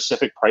this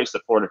specific price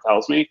that Florida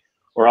tells me,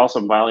 or else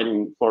I'm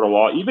violating Florida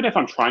law? Even if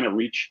I'm trying to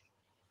reach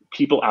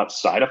people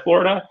outside of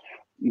Florida,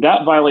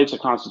 that violates a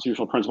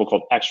constitutional principle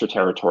called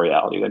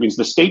extraterritoriality. That means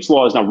the state's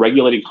law is now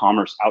regulating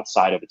commerce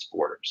outside of its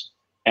borders.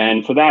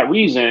 And for that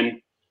reason,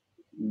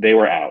 they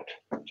were out,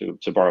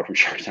 to borrow from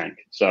Shark Tank.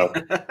 So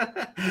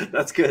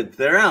that's good.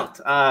 They're out.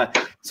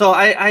 So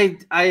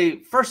I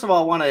first of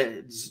all want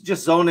to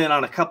just zone in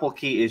on a couple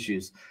key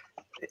issues.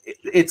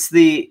 It's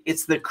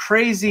the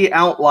crazy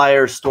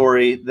outlier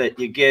story that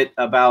you get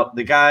about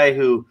the guy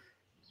who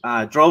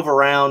drove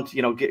around,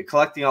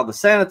 collecting all the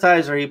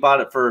sanitizer. He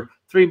bought it for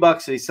 $3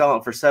 and he's selling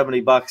it for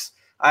 $70.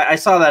 I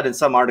saw that in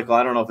some article.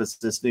 I don't know if it's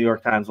this New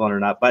York Times one or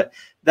not, but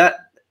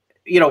that,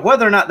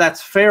 whether or not that's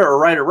fair or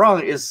right or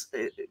wrong is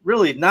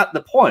really not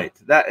the point.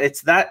 That it's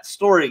that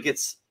story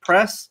gets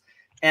press,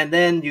 and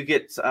then you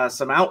get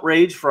some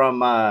outrage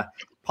from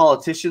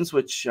politicians,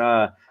 which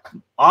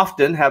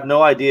often have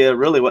no idea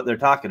really what they're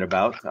talking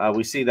about.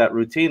 We see that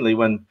routinely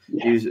when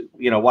you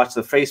watch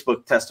the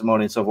Facebook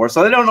testimony and so forth.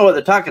 So they don't know what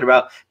they're talking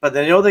about, but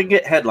they know they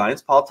get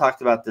headlines. Paul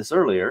talked about this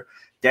earlier.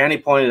 Danny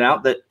pointed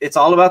out that it's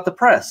all about the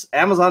press.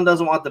 Amazon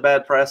doesn't want the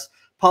bad press.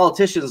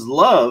 Politicians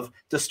love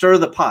to stir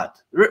the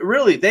pot.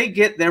 Really, they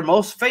get their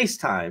most face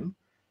time,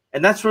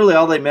 and that's really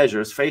all they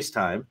measure is face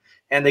time.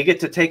 And they get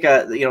to take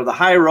the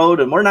high road,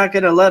 and we're not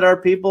going to let our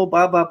people,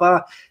 blah, blah,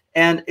 blah.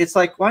 And it's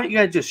like, why don't you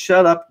guys just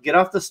shut up, get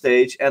off the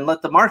stage, and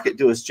let the market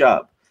do its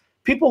job?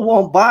 People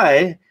won't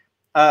buy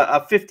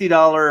a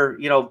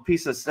 $50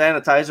 piece of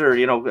sanitizer,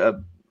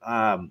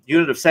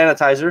 unit of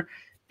sanitizer,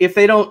 if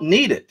they don't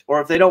need it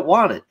or if they don't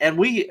want it. And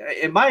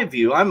in my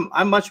view,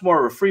 I'm much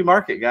more of a free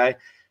market guy.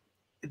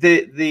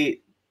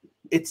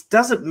 It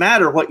doesn't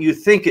matter what you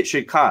think it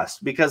should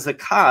cost, because the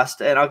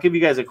cost, and I'll give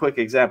you guys a quick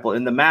example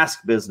in the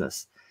mask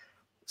business.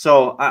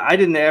 So I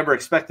didn't ever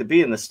expect to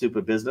be in this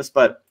stupid business,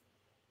 but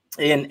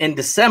in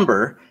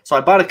December, so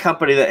I bought a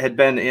company that had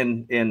been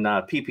in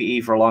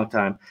PPE for a long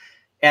time.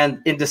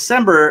 And in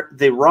December,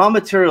 the raw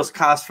materials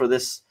cost for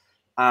this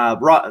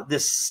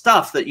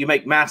stuff that you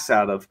make masks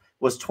out of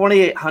was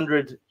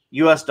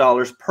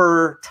 $2,800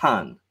 per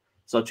ton.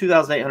 So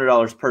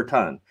 $2,800 per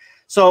ton.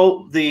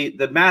 So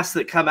the masks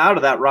that come out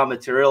of that raw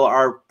material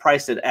are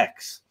priced at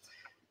X.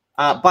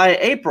 By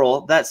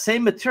April, that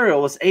same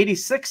material was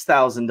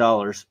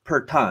 $86,000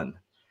 per ton.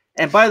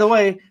 And by the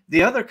way,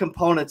 the other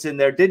components in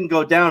there didn't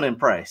go down in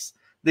price.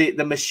 The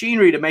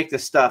machinery to make the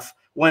stuff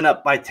went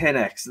up by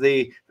 10X.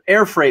 The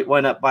air freight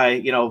went up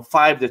by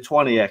 5 to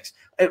 20X.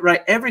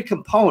 Right, every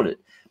component.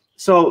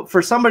 So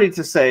for somebody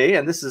to say,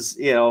 and this is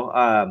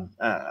a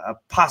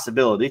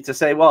possibility to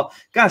say, well,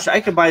 gosh,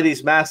 I could buy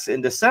these masks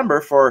in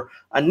December for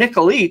a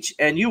nickel each,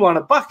 and you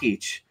want $1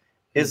 each,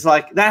 is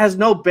like, that has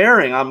no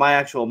bearing on my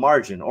actual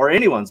margin or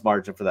anyone's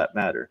margin for that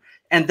matter.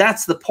 And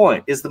that's the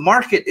point: is the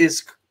market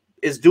is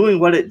doing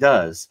what it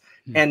does,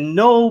 and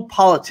no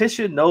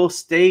politician, no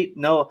state,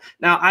 no.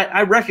 Now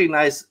I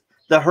recognize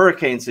the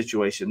hurricane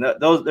situation.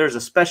 There's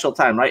a special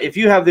time, right? If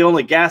you have the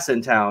only gas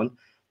in town.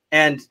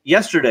 And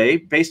yesterday,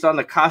 based on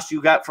the cost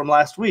you got from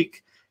last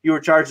week, you were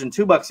charging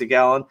 $2 a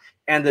gallon.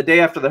 And the day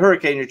after the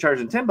hurricane, you're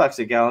charging $10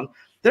 a gallon.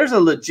 There's a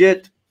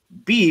legit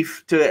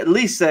beef to at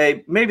least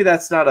say, maybe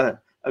that's not a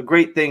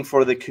great thing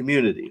for the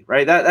community,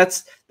 right?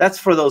 That's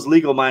for those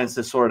legal minds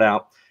to sort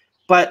out.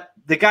 But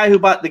the guy who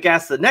bought the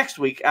gas the next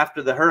week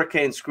after the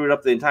hurricane screwed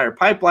up the entire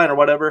pipeline or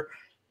whatever,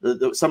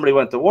 somebody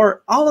went to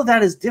war, all of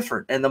that is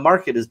different. And the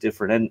market is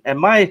different. And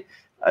my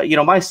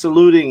my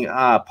saluting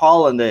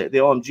Paul and the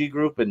OMG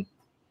group and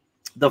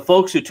the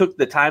folks who took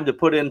the time to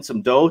put in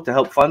some dough to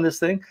help fund this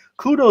thing.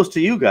 Kudos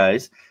to you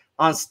guys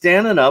on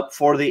standing up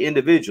for the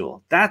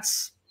individual.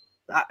 That's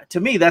to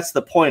me, that's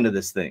the point of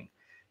this thing.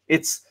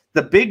 It's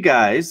the big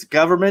guys,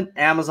 government,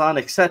 Amazon,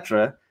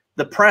 etc.,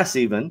 the press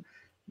even.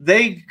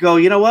 They go,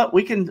 you know what?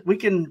 We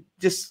can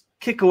just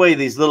kick away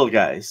these little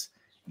guys,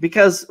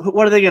 because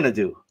what are they going to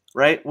do,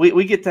 right?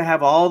 We get to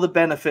have all the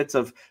benefits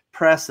of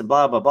press and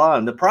blah, blah, blah,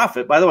 and the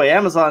profit. By the way,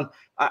 Amazon,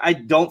 I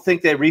don't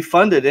think they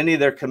refunded any of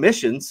their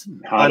commissions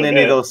on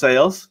any of those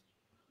sales.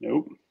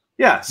 Nope.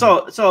 Yeah,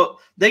 so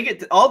they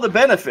get all the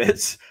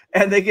benefits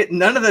and they get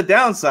none of the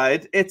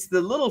downside. It's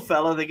the little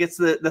fella that gets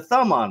the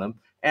thumb on them.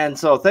 And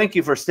so thank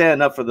you for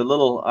standing up for the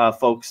little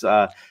folks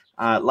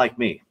like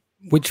me.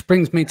 Which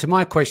brings me to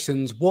my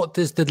questions. What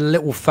does the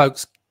little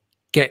folks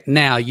get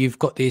now? You've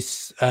got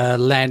this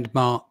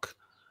landmark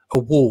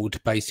award,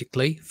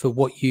 basically, for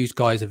what you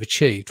guys have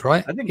achieved,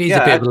 right? I think, a bit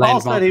of a Paul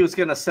landmark. said he was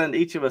going to send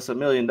each of us $1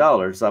 million.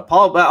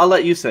 Paul, I'll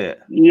let you say it.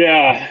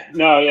 Yeah,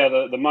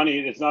 the money,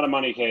 it's not a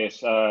money case.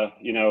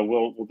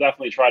 We'll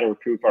definitely try to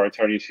recoup our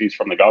attorney's fees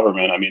from the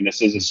government. I mean,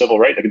 this is a civil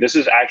right. I mean, this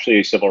is actually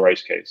a civil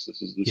rights case.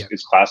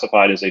 It's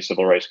classified as a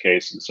civil rights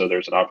case. And so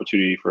there's an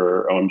opportunity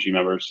for OMG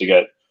members to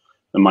get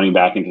the money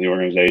back into the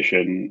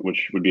organization,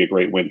 which would be a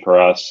great win for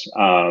us,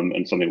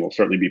 and something we'll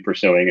certainly be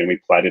pursuing. And we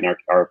pled in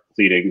our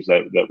pleadings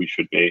that we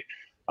should be.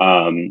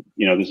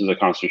 This is a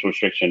constitutional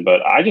restriction,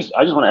 but I just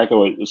want to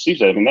echo what Steve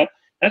said. I mean,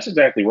 that's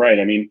exactly right.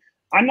 I mean,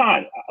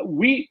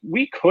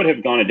 we could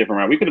have gone a different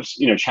route. We could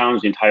have,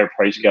 challenged the entire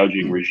price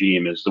gouging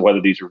regime as to whether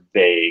these are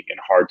vague and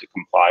hard to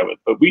comply with.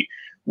 But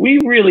we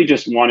really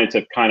just wanted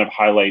to kind of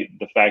highlight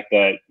the fact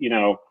that,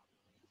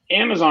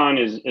 Amazon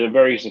is a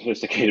very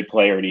sophisticated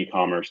player in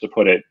e-commerce, to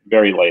put it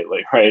very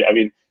lightly, right? I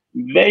mean,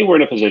 they were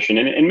in a position,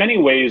 and in many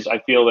ways, I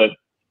feel that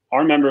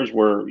our members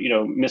were,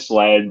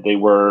 misled. They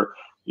were,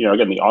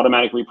 again, the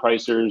automatic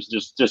repricers,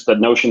 just the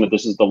notion that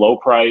this is the low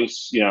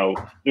price. There's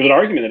an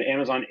argument that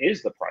Amazon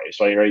is the price,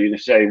 right? You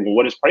say, well,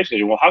 what is price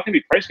gouging? Well, how can it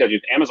be price gouging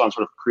if Amazon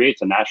sort of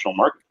creates a national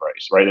market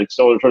price, right? It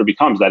sort of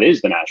becomes that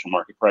is the national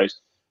market price.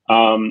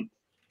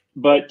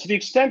 But to the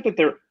extent that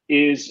there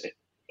is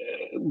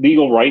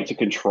legal right to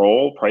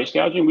control price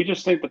gouging, we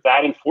just think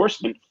that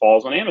enforcement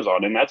falls on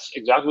Amazon. And that's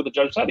exactly what the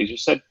judge said. He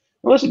just said,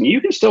 well, listen,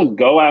 you can still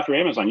go after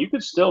Amazon. You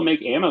could still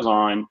make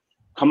Amazon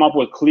come up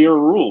with clear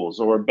rules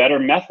or better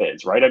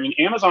methods, right? I mean,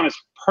 Amazon is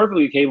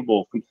perfectly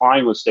capable of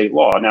complying with state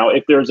law. Now,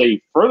 if there's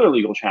a further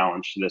legal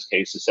challenge to this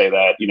case to say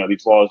that,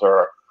 these laws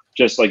are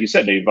just, like you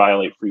said, they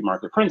violate free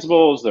market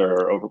principles,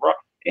 they're overbroad,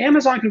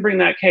 Amazon can bring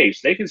that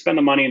case. They can spend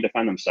the money and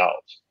defend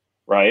themselves,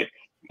 right?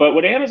 But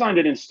what Amazon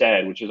did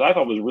instead, which I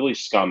thought was really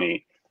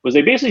scummy, was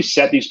they basically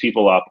set these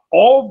people up.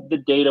 All the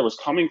data was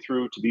coming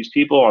through to these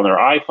people on their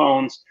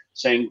iPhones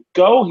saying,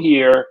 go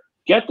here,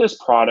 get this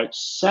product,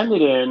 send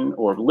it in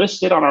or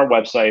list it on our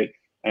website,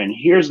 and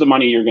here's the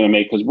money you're going to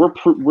make, because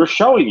we're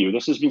showing you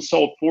this has been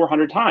sold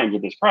 400 times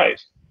at this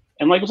price.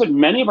 And like I said,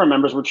 many of our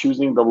members were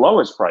choosing the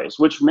lowest price,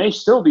 which may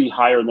still be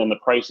higher than the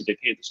price that they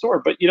pay at the store.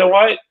 But you know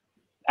what?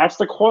 That's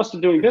the cost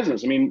of doing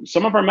business. I mean,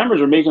 some of our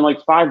members are making like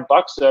 $5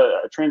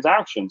 a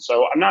transaction.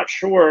 So I'm not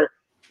sure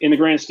in the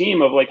grand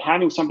scheme of like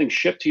having something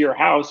shipped to your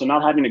house and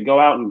not having to go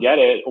out and get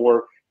it,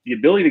 or the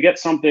ability to get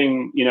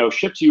something,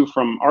 shipped to you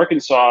from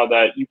Arkansas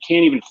that you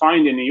can't even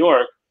find in New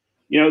York,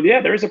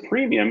 there is a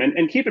premium.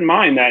 And keep in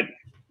mind that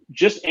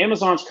just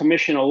Amazon's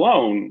commission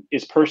alone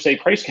is per se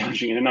price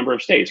gouging in a number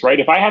of states, right?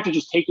 If I have to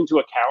just take into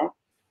account,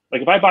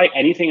 like if I buy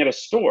anything at a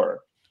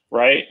store,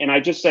 right, and I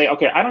just say,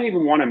 okay, I don't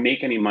even want to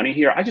make any money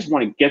here. I just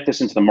want to get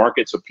this into the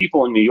market so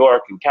people in New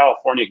York and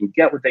California can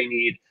get what they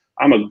need.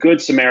 I'm a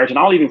good Samaritan.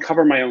 I'll even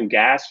cover my own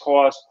gas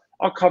costs.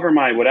 I'll cover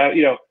my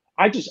whatever,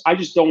 I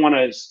just don't want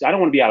to, I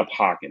don't want to be out of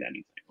pocket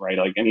anything, right?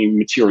 Like any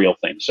material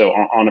thing. So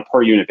on a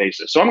per unit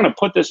basis. So I'm going to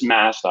put this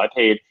mask that I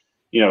paid,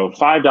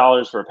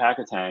 $5 for a pack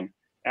of 10, and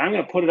I'm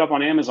going to put it up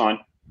on Amazon.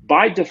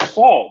 By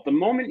default, the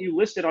moment you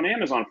list it on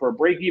Amazon for a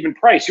break-even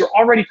price, you're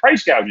already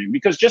price gouging,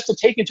 because just to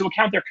take into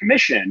account their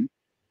commission,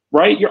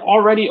 right, you're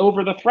already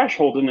over the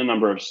threshold in a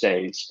number of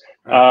states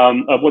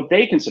of what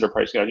they consider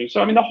price gouging.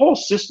 So, I mean, the whole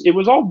system, it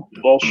was all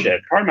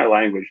bullshit, pardon my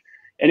language.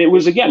 And it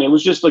was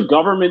just the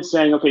government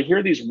saying, okay, here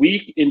are these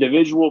weak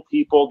individual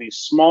people, these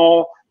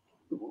small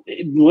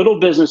little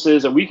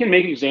businesses that we can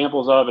make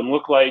examples of and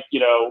look like,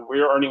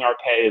 we're earning our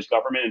pay as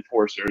government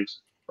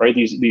enforcers, right?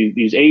 These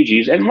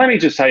AGs. And let me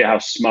just tell you how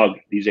smug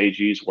these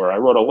AGs were. I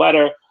wrote a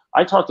letter.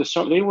 I talked to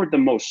some, they were the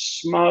most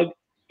smug,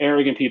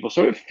 arrogant people.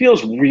 So it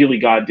feels really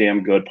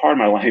goddamn good, pardon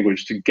my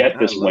language, to get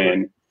this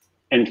win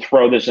and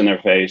throw this in their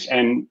face.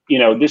 And,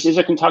 this is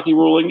a Kentucky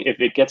ruling. If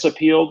it gets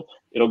appealed,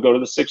 it'll go to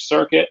the Sixth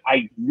Circuit.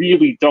 I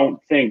really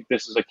don't think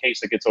this is a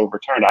case that gets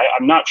overturned.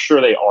 I'm not sure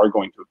they are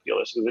going to appeal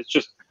this. It's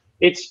just,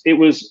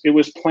 it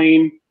was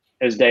plain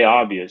as day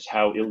obvious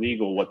how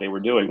illegal what they were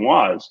doing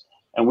was.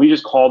 And we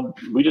just called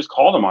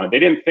them on it. They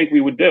didn't think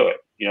we would do it.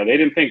 They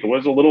didn't think, what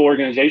is a little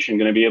organization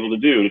going to be able to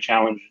do to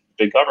challenge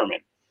big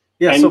government?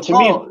 Yeah. And So to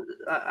Paul, me,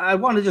 I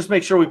want to just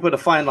make sure we put a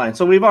fine line.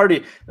 So we've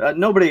already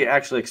nobody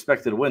actually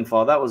expected a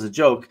windfall. That was a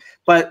joke.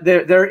 But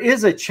there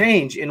is a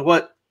change in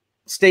what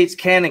states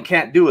can and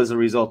can't do as a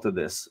result of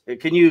this.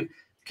 Can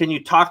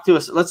you talk to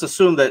us? Let's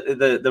assume that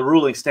the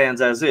ruling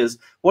stands as is.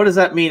 What does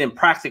that mean in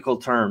practical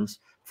terms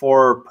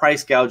for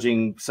price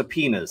gouging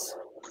subpoenas?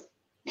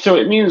 so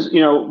it means,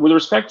 with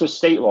respect to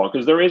state law,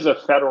 because there is a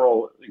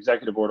federal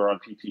executive order on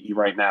PPE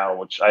right now,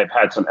 which I've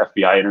had some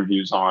FBI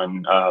interviews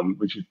on,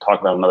 which we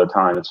talk about another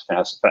time. It's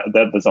fast.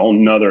 That's a whole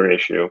nother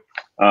issue,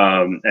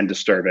 and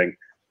disturbing.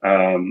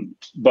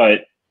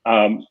 But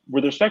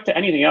with respect to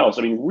anything else,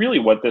 I mean, really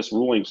what this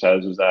ruling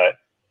says is that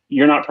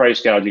you're not price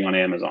gouging on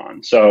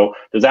Amazon. So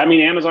does that mean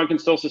Amazon can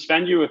still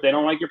suspend you if they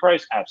don't like your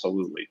price?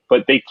 Absolutely.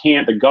 But they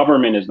can't. The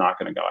government is not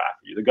going to go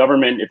after you. The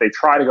government, if they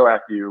try to go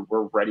after you,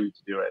 we're ready to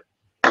do it.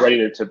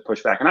 Ready to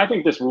push back. And I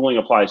think this ruling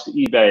applies to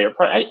eBay or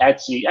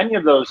Etsy, any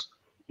of those,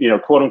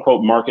 quote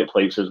unquote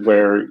marketplaces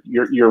where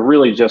you're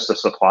really just a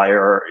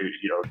supplier,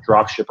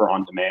 drop shipper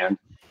on demand,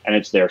 and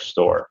it's their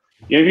store.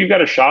 If you've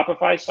got a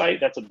Shopify site,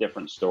 that's a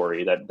different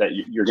story that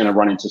you're going to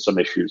run into some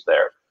issues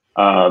there.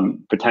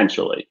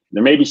 Potentially.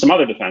 There may be some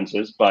other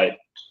defenses, but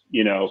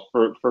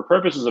for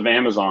purposes of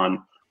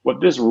Amazon,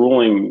 what this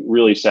ruling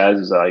really says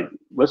is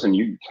listen,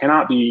 you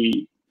cannot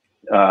be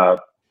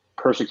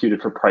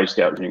persecuted for price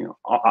gouging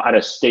at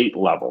a state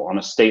level, on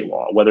a state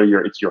law, whether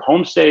it's your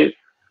home state,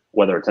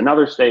 whether it's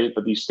another state,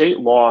 but these state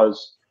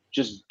laws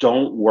just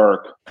don't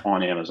work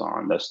on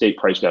Amazon, the state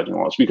price gouging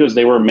laws, because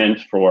they were meant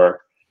for,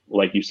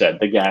 like you said,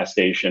 the gas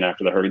station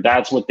after the hurricane.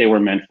 That's what they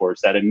were meant for.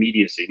 It's that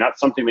immediacy, not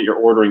something that you're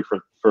ordering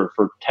for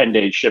 10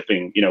 days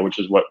shipping, which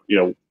is what,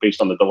 based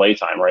on the delay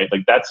time, right?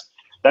 Like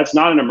that's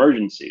not an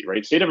emergency,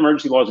 right? State of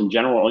emergency laws in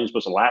general are only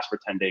supposed to last for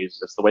 10 days.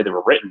 That's the way they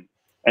were written.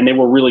 And they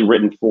were really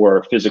written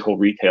for physical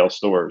retail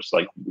stores,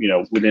 like,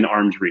 within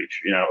arm's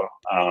reach,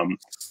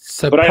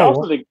 So but Paul, I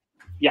also think,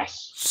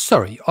 yes.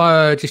 Sorry,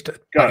 just Go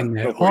ahead,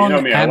 go for it. You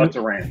know me, I love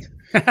to rant.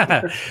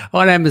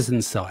 On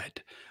Amazon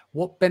side,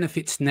 what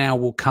benefits now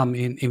will come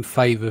in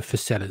favor for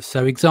sellers?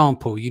 So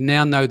example, you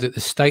now know that the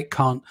state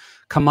can't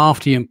come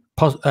after you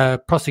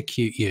and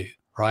prosecute you,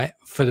 right,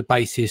 for the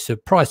basis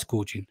of price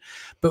gouging.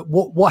 But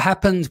what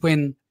happens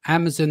when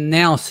Amazon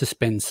now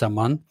suspends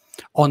someone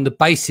on the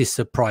basis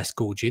of price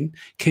gouging?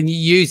 Can you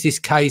use this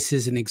case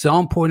as an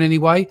example in any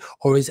way,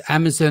 or is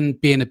Amazon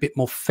being a bit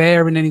more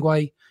fair in any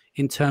way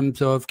in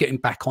terms of getting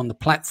back on the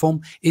platform?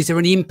 Is there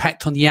any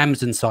impact on the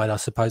Amazon side, I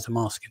suppose I'm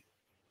asking?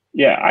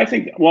 Yeah, I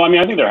think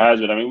there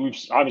has been. I mean, we've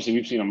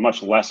seen a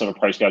much less of a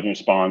price gouging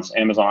response.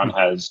 Amazon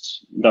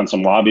has done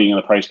some lobbying in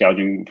the price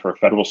gouging for a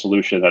federal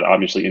solution that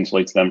obviously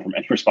insulates them from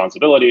any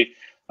responsibility.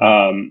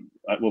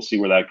 We'll see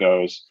where that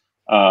goes.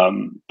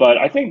 But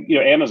I think,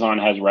 Amazon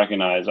has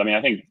recognized,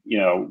 I think,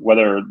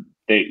 whether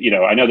they,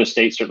 I know the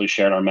states certainly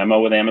shared our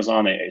memo with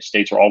Amazon. The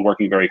states are all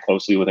working very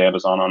closely with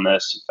Amazon on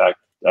this. In fact,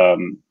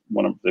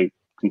 one of the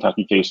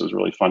Kentucky cases was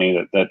really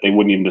funny that they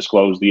wouldn't even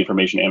disclose the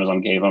information Amazon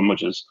gave them,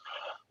 which is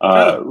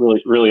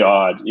really, really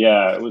odd.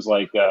 Yeah, it was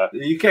like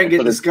you can't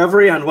get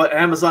discovery on what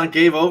Amazon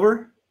gave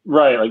over.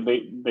 Right, like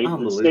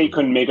the state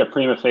couldn't make a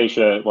prima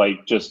facie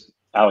just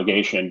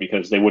allegation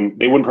because they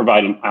wouldn't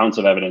provide an ounce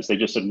of evidence. They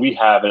just said we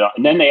have it,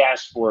 and then they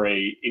asked for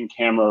a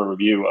in-camera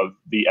review of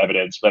the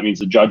evidence. That means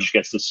the judge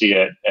gets to see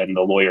it and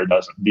the lawyer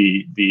doesn't.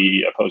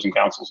 The opposing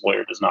counsel's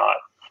lawyer does not,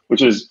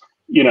 which is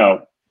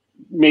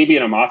maybe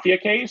in a mafia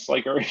case,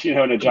 or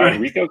in a giant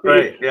RICO case.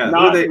 Right. Yeah.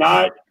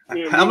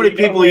 How many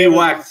people you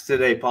whacked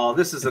today, Paul?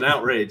 This is an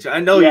outrage. I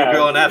know you're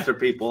going after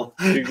people.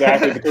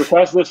 Exactly. The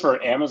request list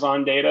for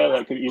Amazon data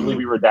that could easily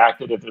be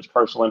redacted if there's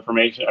personal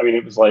information. I mean,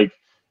 it was like,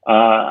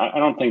 I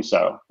don't think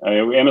so.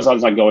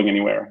 Amazon's not going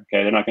anywhere.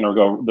 Okay, they're not going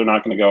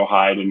to go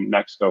hide in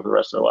Mexico for the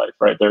rest of their life,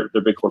 right? They're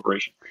a big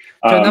corporation.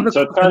 So it's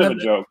kind of a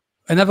joke.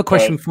 Another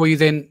question for you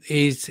then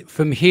is,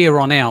 from here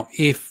on out,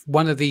 if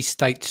one of these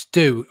states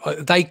do, are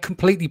they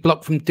completely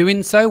blocked from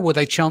doing so? Will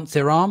they chance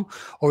their arm?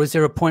 Or is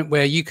there a point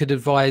where you could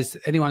advise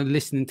anyone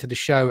listening to the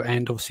show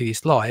and obviously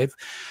this live,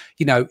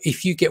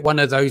 if you get one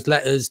of those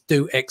letters,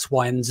 do X,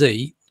 Y, and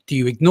Z, do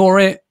you ignore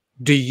it?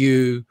 Do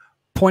you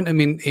point them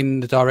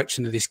in the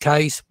direction of this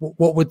case?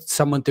 What would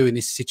someone do in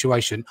this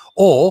situation?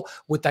 Or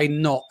would they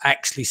not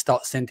actually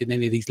start sending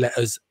any of these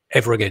letters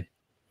ever again?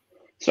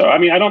 So, I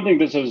don't think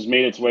this has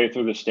made its way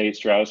through the state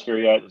stratosphere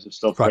yet. This is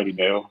still pretty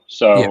new.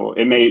 So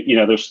It may,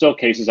 there's still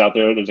cases out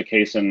there. There's a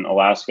case in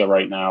Alaska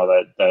right now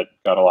that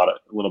got a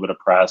little bit of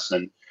press.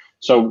 And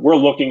so we're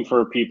looking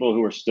for people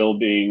who are still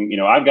being,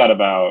 I've got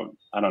about,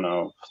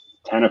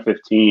 10 or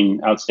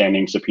 15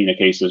 outstanding subpoena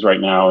cases right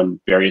now in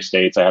various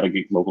states. I had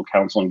a local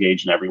counsel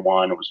engaged in every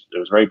one. It was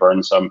very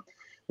burdensome.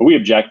 But we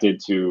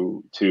objected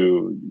to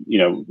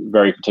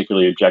very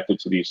particularly objected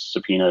to these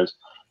subpoenas.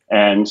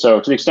 And so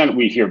to the extent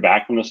we hear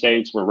back from the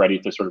states, we're ready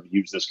to sort of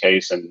use this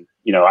case. And,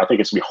 I think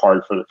it's going to be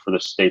hard for the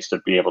states to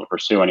be able to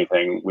pursue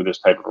anything with this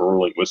type of a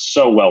ruling. It was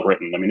so well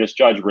written. This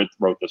judge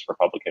wrote this for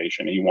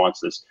publication. He wants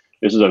this.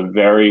 This is a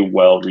very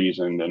well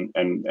reasoned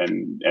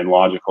and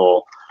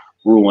logical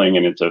ruling,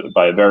 and it's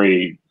by a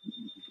very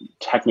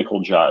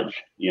technical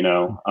judge,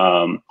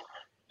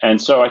 And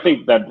so I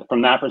think that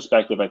from that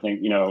perspective, I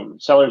think,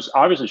 sellers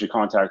obviously should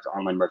contact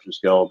Online Merchants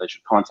Guild. They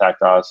should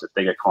contact us if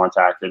they get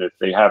contacted. If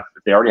they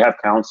already have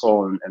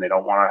counsel and they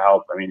don't want our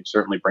help, I mean,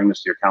 certainly bring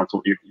this to your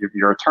counsel.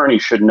 Your attorney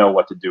should know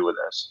what to do with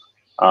this.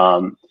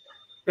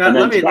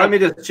 Let me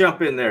just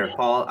jump in there,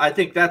 Paul. I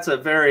think that's a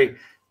very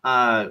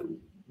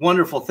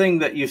wonderful thing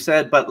that you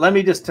said, but let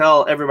me just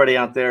tell everybody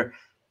out there,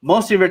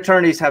 most of your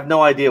attorneys have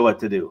no idea what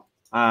to do.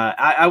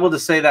 I will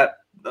just say that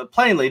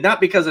plainly,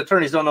 not because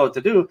attorneys don't know what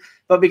to do,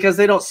 but because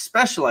they don't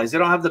specialize. They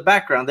don't have the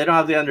background. They don't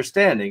have the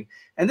understanding.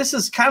 And this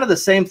is kind of the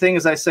same thing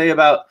as I say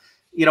about,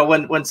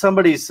 when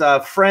somebody's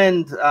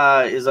friend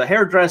is a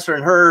hairdresser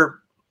and her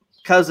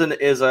cousin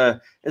is a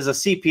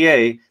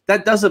CPA,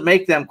 that doesn't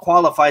make them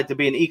qualified to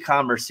be an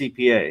e-commerce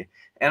CPA.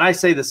 And I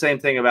say the same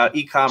thing about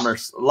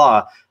e-commerce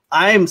law.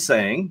 I'm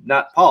saying,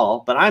 not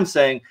Paul, but I'm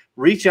saying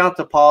reach out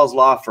to Paul's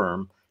law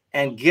firm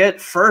and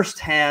get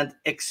firsthand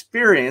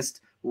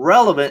experienced,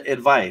 relevant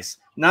advice,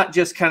 not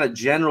just kind of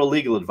general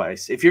legal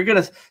advice. If you're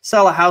going to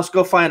sell a house,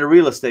 go find a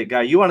real estate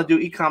guy. You want to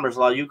do e-commerce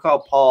law, you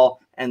call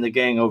Paul and the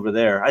gang over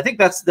there. I think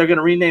they're going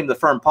to rename the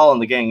firm Paul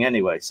and the Gang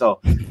anyway,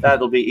 so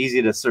that'll be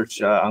easy to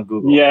search on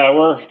Google. Yeah,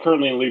 we're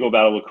currently in legal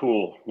battle with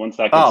Cool. Once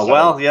that gets settled.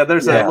 Well, yeah,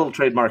 there's a little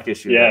trademark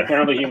issue. Yeah, there.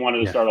 Apparently he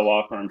wanted to start a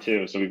law firm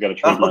too, so we've got a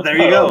trademark. Oh, there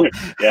you go.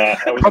 Yeah,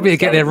 probably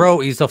get their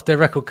royalties off their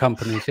record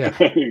companies. Yeah,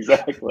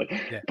 exactly.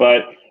 Yeah.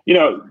 But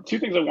two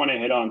things I want to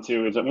hit on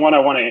too is that one, I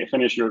want to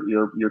finish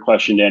your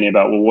question, Danny,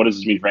 about what does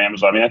this mean for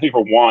Amazon? I mean, I think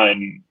for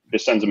one,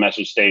 this sends a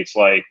message states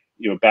like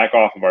back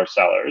off of our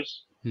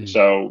sellers.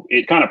 So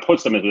it kind of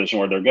puts them in a position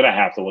where they're going to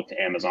have to look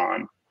to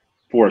Amazon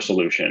for a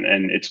solution.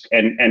 And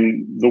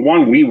and the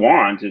one we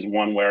want is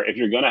one where if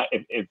you're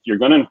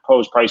gonna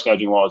impose price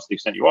gouging laws to the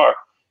extent you are,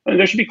 then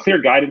there should be clear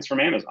guidance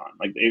from Amazon.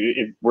 Like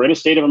if we're in a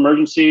state of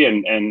emergency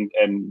and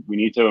we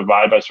need to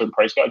abide by certain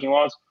price gouging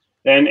laws,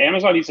 then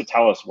Amazon needs to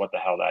tell us what the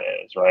hell that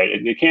is, right?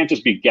 It can't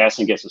just be guess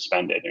and get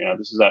suspended.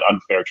 This is that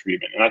unfair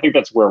treatment. And I think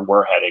that's where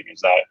we're heading,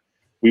 is that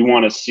we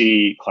want to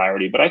see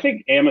clarity. But I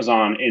think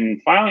Amazon,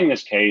 in filing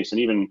this case, and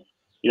even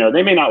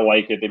they may not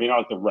like it. They may not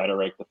like the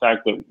rhetoric, the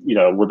fact that,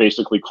 we're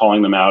basically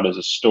calling them out as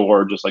a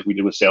store, just like we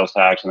did with sales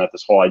tax, and that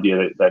this whole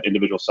idea that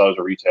individual sellers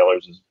are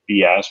retailers is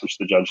BS, which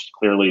the judge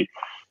clearly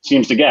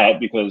seems to get,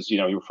 because, he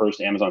refers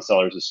to Amazon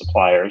sellers as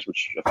suppliers,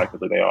 which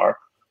effectively they are.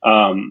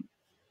 I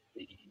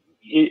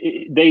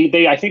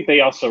think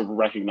they also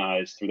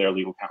recognize through their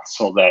legal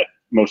counsel that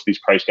most of these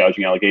price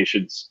gouging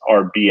allegations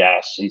are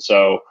BS. And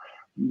so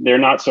they're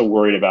not so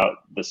worried about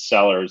the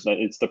sellers. That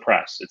it's the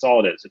press. It's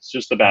all it is. It's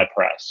just the bad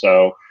press.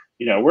 So,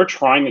 we're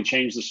trying to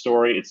change the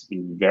story. It's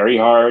been very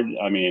hard.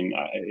 I mean,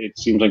 it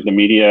seems like the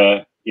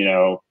media,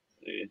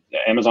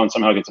 Amazon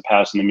somehow gets a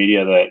pass in the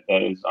media that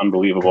is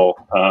unbelievable.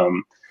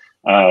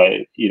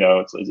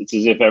 It's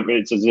as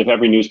if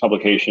every news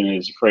publication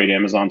is afraid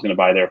Amazon's going to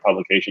buy their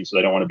publication, so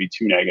they don't want to be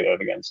too negative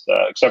against,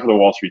 except for the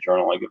Wall Street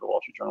Journal. I give the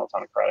Wall Street Journal a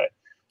ton of credit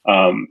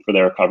for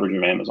their coverage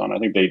of Amazon. I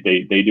think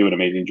they do an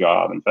amazing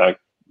job. In fact,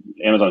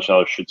 Amazon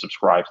sellers should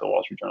subscribe to the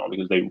Wall Street Journal,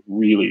 because they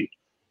really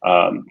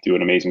do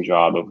an amazing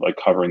job of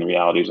covering the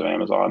realities of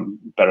Amazon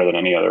better than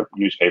any other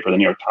newspaper. The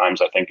New York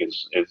Times, I think,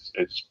 is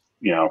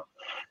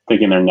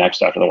thinking they're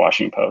next after the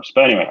Washington Post.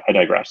 But anyway, I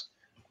digress.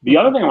 The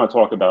other thing I want to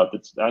talk about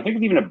that's, I think,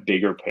 is even a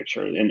bigger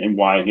picture and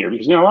why I'm here,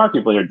 because a lot of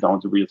people here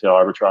don't do retail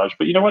arbitrage,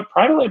 but you know what?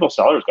 Private label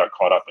sellers got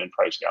caught up in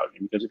price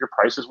gouging, because if your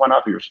prices went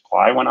up or your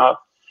supply went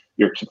up,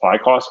 your supply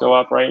costs go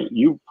up, right?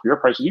 Your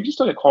prices, you just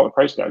still get caught with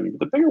price gouging. But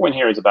the bigger win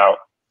here is about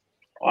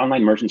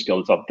Online Merchants Guild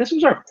itself. This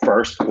was our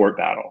first court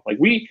battle.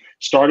 We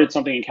started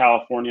something in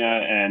California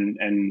and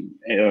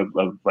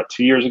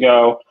 2 years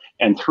ago,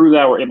 and through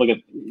that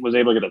was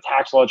able to get the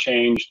tax law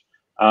changed.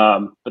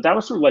 But that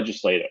was through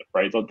legislative,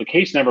 right? The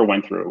case never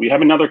went through. We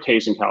have another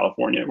case in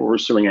California where we're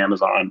suing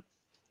Amazon,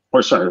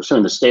 we're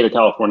suing the state of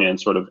California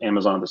and sort of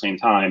Amazon at the same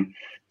time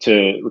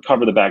to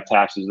recover the back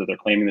taxes that they're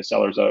claiming the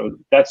sellers owe.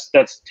 That's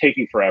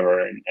taking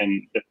forever,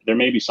 and there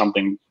may be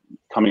something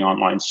coming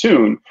online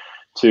soon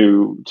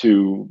to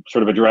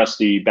sort of address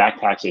the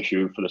back tax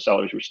issue for the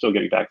sellers who are still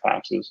getting back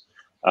taxes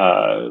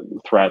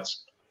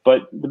threats.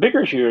 But the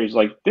bigger issue is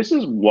this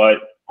is what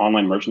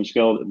Online Merchants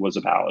Guild was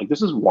about.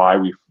 This is why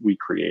we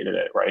created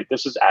it, right?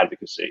 This is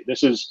advocacy.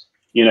 This is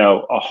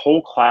a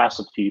whole class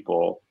of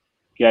people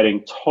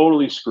getting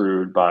totally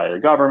screwed by the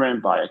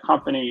government, by a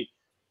company,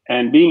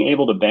 and being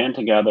able to band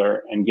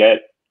together and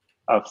get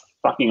a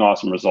fucking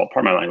awesome result.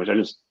 Pardon my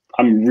language.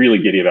 I'm really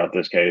giddy about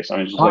this case.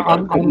 I'm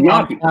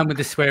fine with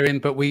the swearing,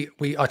 but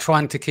we are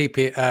trying to keep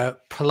it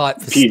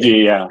polite for PG.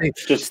 Steve. Yeah,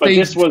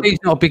 Steve's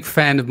not a big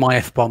fan of my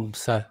F-bomb,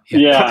 so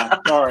yeah.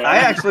 Sorry, I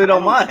actually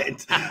don't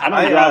mind. I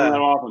don't drive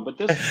that often, but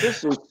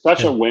this was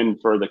such a win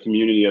for the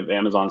community of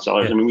Amazon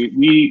sellers. Yeah. I mean,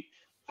 we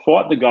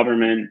fought the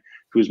government,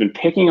 who's been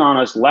picking on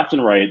us left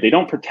and right. They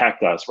don't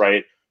protect us,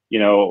 right? They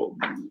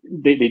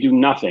do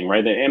nothing,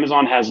 right?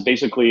 Amazon has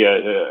basically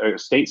a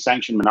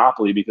state-sanctioned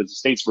monopoly, because the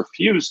states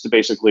refuse to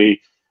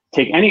basically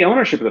take any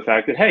ownership of the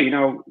fact that, hey,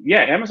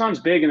 Amazon's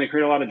big and they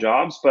create a lot of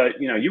jobs, but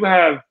you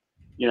have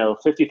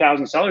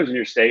 50,000 sellers in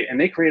your state, and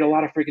they create a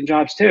lot of freaking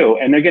jobs too.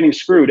 And they're getting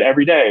screwed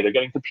every day. They're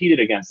getting competed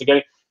against.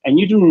 And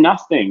you do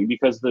nothing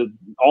because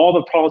all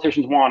the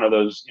politicians want are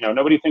those,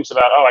 nobody thinks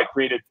about, I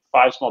created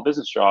 5 small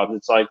business jobs.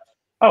 It's like,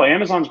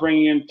 Amazon's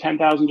bringing in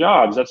 10,000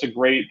 jobs. That's a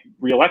great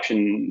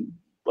re-election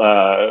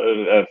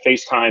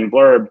FaceTime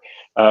blurb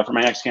for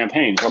my next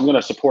campaign. So I'm going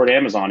to support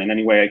Amazon in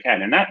any way I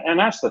can. And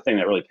that's the thing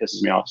that really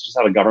pisses me off. It's just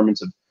how the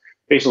governments have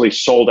basically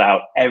sold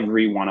out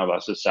every one of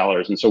us as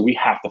sellers. And so we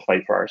have to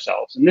fight for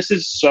ourselves. And this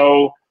is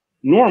so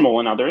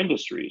normal in other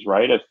industries,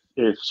 right?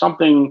 If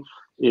something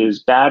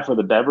is bad for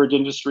the beverage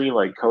industry,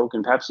 like Coke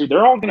and Pepsi,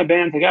 they're all going to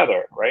band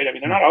together, right? I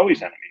mean, they're not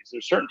always enemies.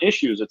 There's certain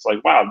issues. It's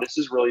like, wow, this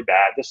is really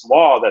bad. This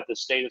law that the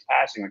state is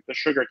passing, like the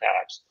sugar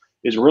tax,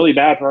 is really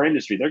bad for our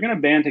industry. They're going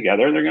to band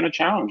together. They're going to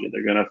challenge it.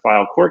 They're going to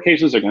file court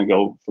cases. They're going to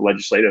go for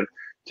legislative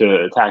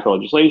to tackle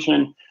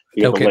legislation.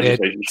 They'll get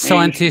their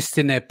scientists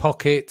in their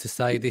pocket to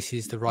say this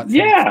is the right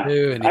thing to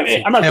do. And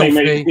I'm not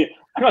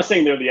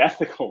saying they're the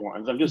ethical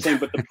ones. I'm just saying,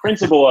 but the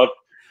principle of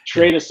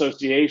trade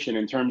association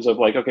in terms of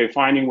like, okay,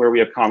 finding where we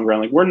have common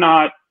ground. Like, we're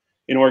not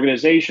an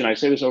organization. I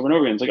say this over and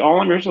over again. It's like, all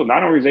I'm not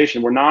an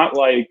organization. We're not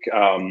like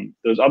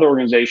those other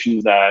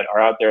organizations that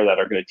are out there that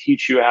are going to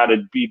teach you how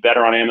to be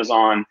better on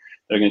Amazon.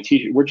 They're going to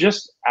teach you. We're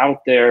just out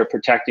there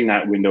protecting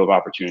that window of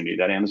opportunity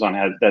that Amazon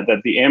has, that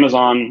the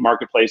Amazon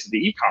marketplace, the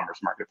e-commerce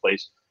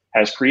marketplace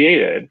has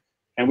created,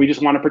 and we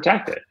just want to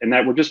protect it. And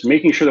that we're just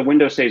making sure the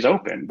window stays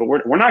open. But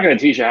we're not going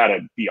to teach you how to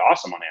be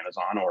awesome on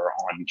Amazon or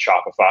on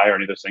Shopify or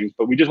any of those things.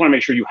 But we just want to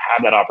make sure you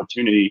have that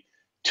opportunity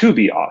to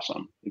be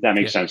awesome, if that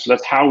makes sense. So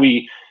that's how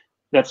we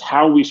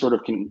sort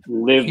of can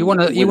live. You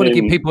want to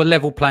give people a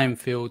level playing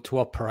field to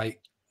operate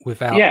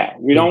without. Yeah,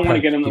 we don't want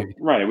to get in the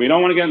right. We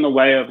don't want to get in the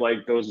way of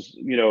like those,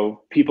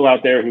 people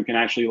out there who can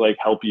actually like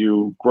help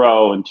you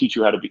grow and teach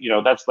you how to be.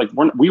 That's like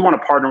we want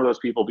to partner with those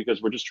people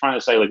because we're just trying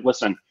to say like,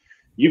 listen,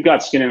 you've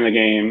got skin in the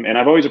game. And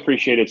I've always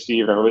appreciated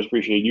Steve. I've always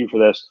appreciated you for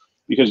this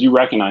because you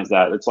recognize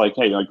that. It's like,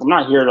 hey, like, I'm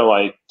not here to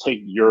like take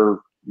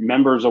your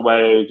members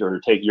away or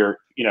take your,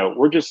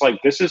 we're just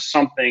like, this is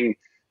something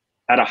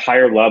at a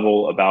higher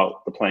level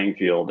about the playing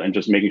field and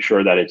just making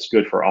sure that it's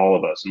good for all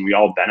of us. And we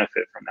all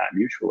benefit from that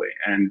mutually.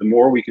 And the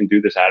more we can do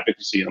this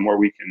advocacy, the more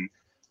we can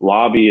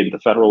lobby at the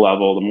federal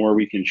level, the more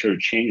we can sort of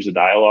change the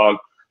dialogue.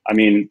 I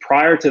mean,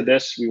 prior to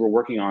this, we were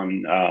working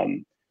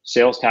on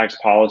sales tax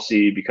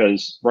policy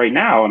because right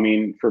now, I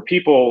mean, for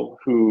people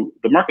who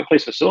the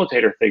marketplace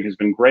facilitator thing has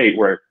been great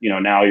where,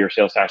 now your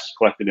sales tax is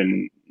collected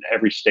in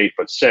every state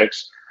but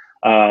 6.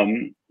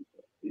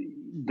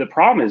 The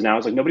problem is now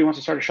is like nobody wants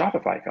to start a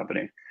Shopify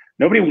company.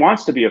 Nobody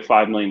wants to be a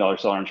 $5 million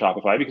seller on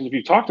Shopify because if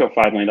you talk to a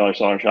 $5 million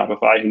seller on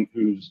Shopify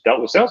who's dealt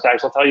with sales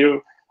tax, I'll tell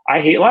you, I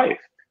hate life.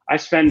 I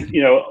spend,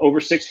 over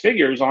 6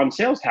 figures on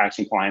sales tax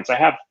compliance. I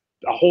have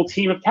a whole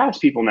team of tax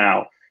people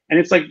now. And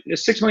it's like a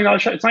 $6 million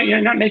shop. It's not,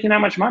 you're not making that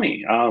much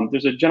money.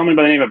 There's a gentleman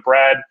by the name of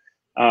Brad,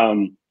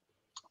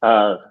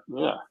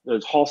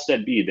 it's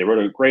Halstead Bede. They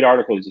wrote a great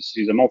article.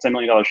 He's a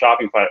multi-million-dollar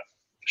Shopify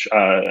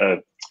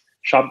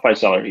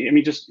seller.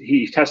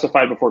 He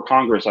testified before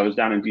Congress. I was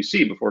down in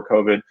DC before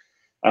COVID,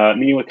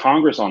 meeting with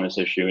Congress on this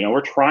issue.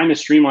 We're trying to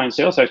streamline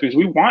sales tax because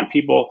we want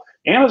people.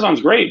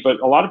 Amazon's great, but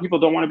a lot of people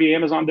don't want to be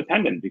Amazon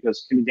dependent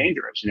because it can be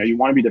dangerous. You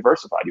want to be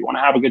diversified. You want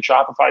to have a good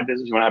Shopify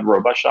business. You want to have a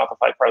robust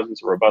Shopify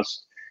presence, a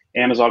robust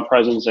Amazon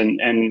presence,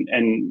 and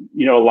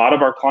a lot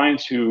of our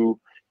clients who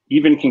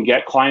even can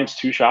get clients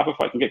to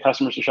Shopify, can get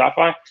customers to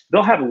Shopify,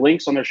 they'll have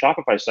links on their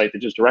Shopify site that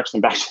just directs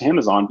them back to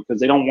Amazon because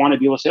they don't want to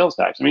deal with sales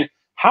tax. I mean,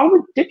 how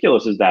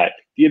ridiculous is that?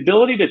 The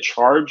ability to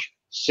charge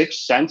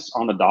 6 cents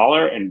on the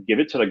dollar and give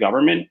it to the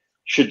government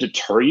should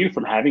deter you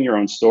from having your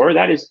own store.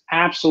 That is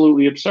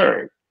absolutely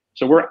absurd.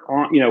 So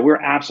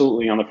we're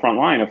absolutely on the front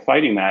line of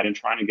fighting that and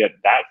trying to get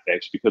that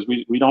fixed because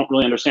we don't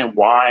really understand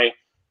why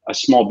a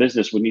small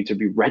business would need to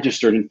be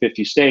registered in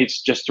 50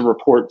 states just to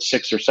report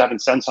 6 or 7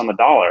 cents on the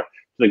dollar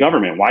to the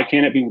government. Why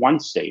can't it be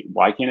one state?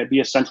 Why can't it be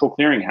a central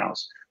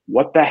clearinghouse?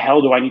 What the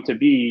hell do I need to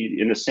be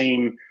in the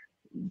same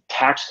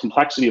tax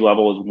complexity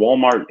level as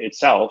Walmart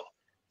itself,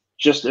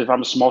 just if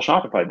I'm a small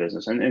Shopify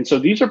business? And so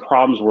these are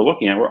problems we're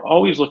looking at. We're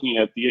always looking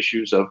at the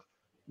issues of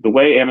the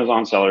way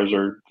Amazon sellers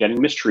are getting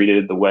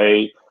mistreated, the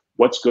way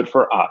what's good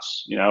for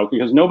us,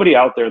 because nobody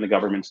out there in the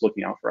government's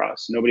looking out for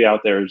us. Nobody out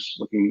there is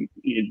looking,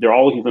 they're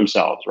all looking for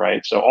themselves,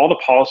 right? So all the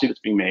policy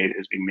that's being made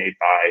is being made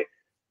by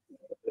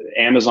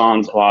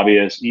Amazon's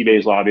lobbyists,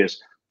 eBay's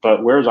lobbyists,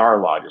 but where's our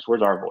lobbyists?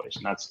 Where's our voice?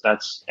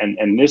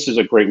 And this is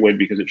a great win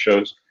because it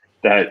shows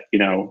that,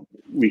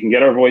 we can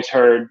get our voice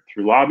heard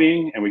through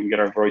lobbying and we can get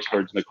our voice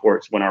heard in the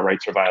courts when our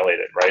rights are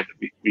violated, right?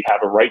 We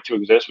have a right to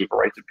exist. We have a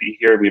right to be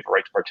here. We have a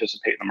right to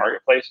participate in the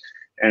marketplace.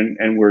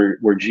 And we're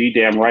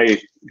damn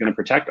right going to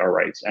protect our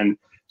rights. And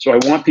so I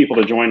want people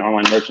to join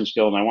Online Merchants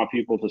Guild, and I want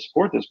people to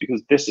support this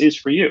because this is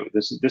for you.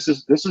 This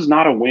is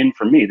not a win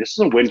for me. This is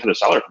a win for the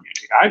seller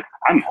community.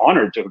 I'm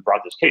honored to have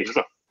brought this case. It's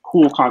a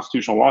cool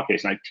constitutional law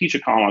case, and I teach a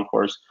common law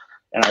course,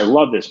 and I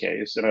love this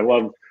case, and I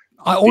love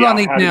All I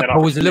need having now, that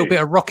Paul, is a little opportunity.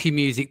 bit of Rocky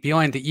music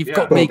behind it. You've Yeah.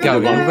 got me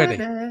going already.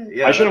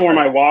 Yeah, I should have worn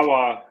my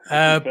Wawa.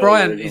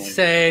 Brian originally.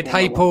 said, Wore my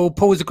hey, Wawa.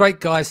 Paul's a great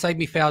guy. Saved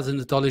me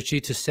thousands of dollars due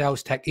to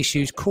sales tax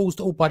issues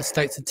caused all by the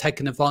states and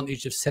taken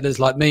advantage of sellers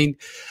like me.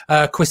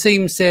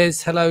 Qasim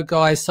says, hello,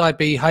 guys. Side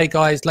B, hey,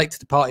 guys. Late to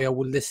the party. I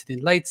will listen in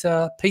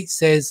later. Pete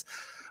says,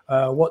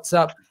 what's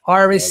up?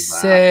 Iris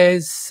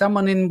says,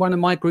 someone in one of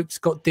my groups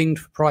got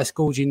dinged for price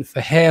gouging for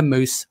hair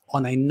mousse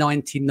on a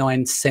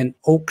 99-cent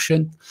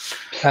auction.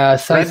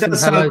 That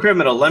does sound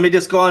criminal. Let me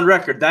just go on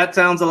record. That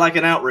sounds like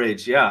an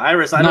outrage. Yeah,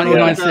 Iris, I don't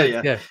know what to tell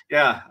you.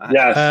 Yeah.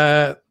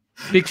 Yes.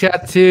 Big shout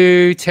out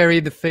to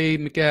Terry the Fee,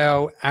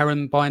 Miguel,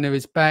 Aaron Biner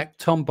is back,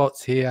 Tom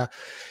Bott's here,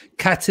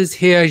 Kat is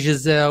here,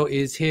 Giselle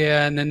is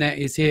here, Nanette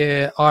is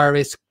here,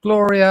 Iris,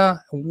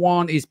 Gloria,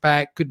 Juan is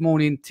back. Good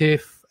morning,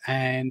 Tiff.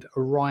 And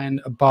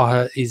Ryan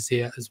Baha is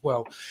here as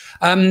well.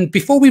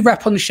 Before we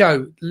wrap on the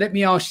show, let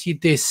me ask you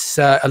this,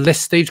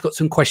 unless Steve's got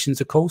some questions,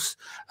 of course.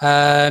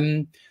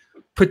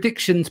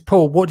 Predictions,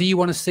 Paul, what do you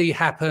want to see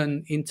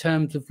happen in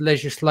terms of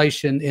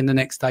legislation in the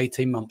next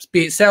 18 months,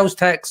 be it sales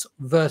tax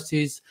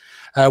versus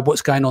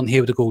what's going on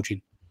here with the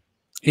gouging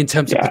in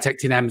terms of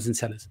protecting Amazon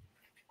sellers?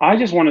 I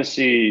just want to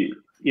see,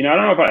 I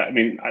don't know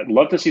if I'd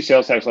love to see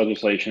sales tax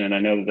legislation, and I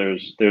know that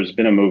there's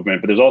been a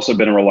movement, but there's also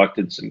been a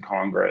reluctance in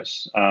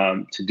Congress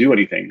to do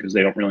anything because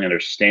they don't really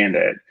understand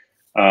it.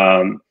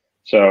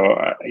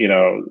 So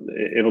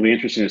it'll be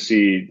interesting to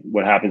see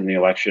what happens in the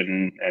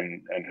election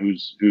and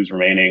who's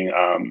remaining.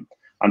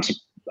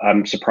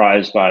 I'm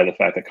surprised by the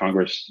fact that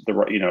Congress,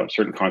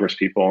 certain Congress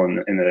people in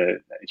the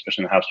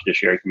especially in the House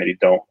Judiciary Committee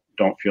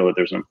don't feel that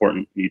there's an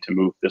important need to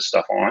move this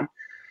stuff on.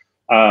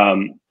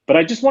 But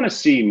I just want to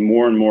see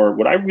more and more.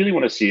 What I really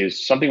want to see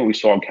is something that we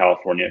saw in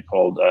California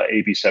called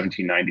AB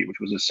 1790, which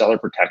was a seller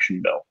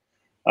protection bill.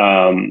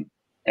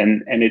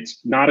 And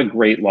it's not a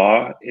great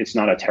law. It's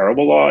not a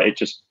terrible law. It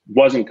just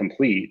wasn't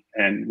complete.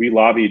 And we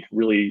lobbied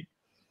really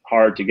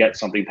hard to get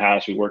something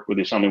passed. We worked with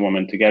the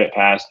Assemblywoman to get it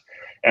passed.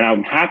 And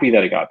I'm happy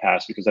that it got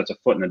passed because that's a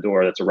foot in the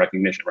door. That's a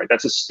recognition, right?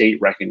 That's a state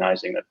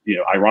recognizing that,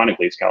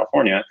 ironically, it's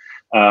California,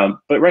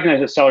 but recognize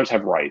that sellers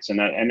have rights.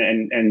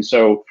 And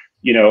so,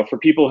 for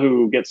people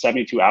who get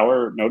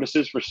 72-hour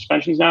notices for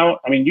suspensions now,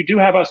 you do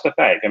have us to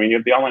thank. You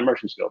have the Online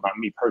Merchants Guild, not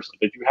me personally,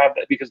 but you have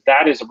that because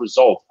that is a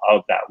result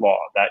of that law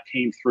that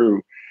came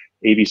through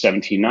AB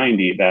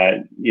 1790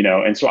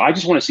 and so I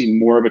just want to see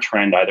more of a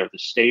trend either at the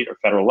state or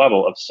federal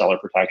level of seller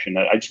protection.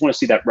 I just want to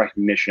see that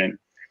recognition.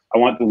 I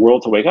want the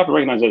world to wake up and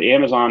recognize that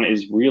Amazon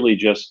is really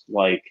just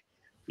like,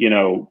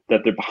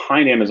 that they're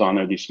behind Amazon.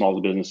 There are these small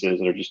businesses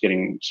that are just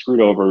getting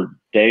screwed over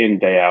day in,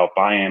 day out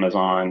by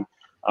Amazon.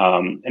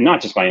 And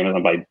not just by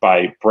Amazon,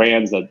 by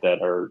brands that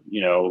are,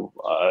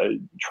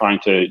 trying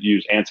to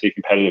use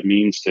anti-competitive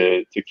means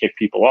to kick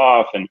people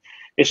off. And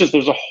it's just,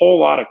 there's a whole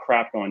lot of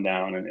crap going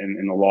down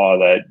in the law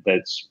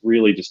that's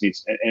really just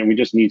needs, and we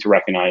just need to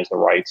recognize the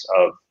rights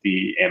of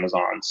the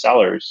Amazon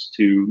sellers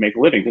to make a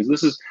living, because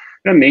this is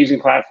an amazing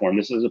platform.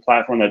 This is a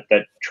platform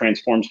that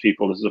transforms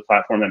people. This is a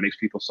platform that makes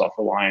people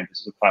self-reliant.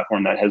 This is a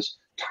platform that has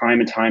time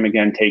and time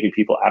again taken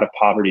people out of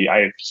poverty. I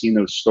have seen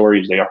those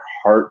stories. They are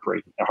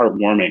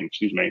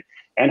heartwarming,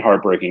 and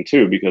heartbreaking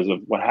too, because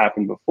of what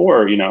happened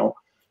before,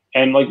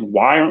 and like,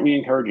 why aren't we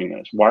encouraging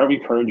this? Why are we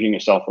encouraging a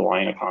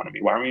self-reliant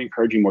economy? Why aren't we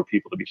encouraging more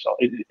people to be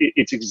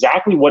it's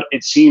exactly what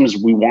it seems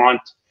we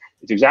want.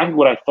 It's exactly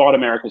what I thought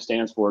America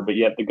stands for, but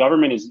yet the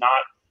government is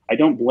not. I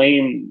don't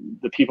blame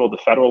the people at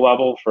the federal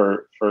level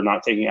for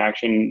not taking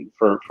action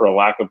for a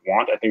lack of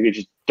want. I think they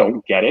just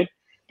don't get it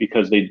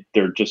because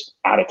they're just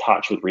out of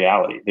touch with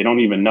reality. They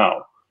don't even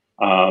know.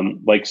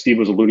 Like Steve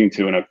was alluding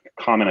to in a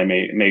comment I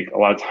make a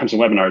lot of times in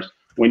webinars,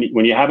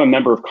 when you have a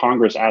member of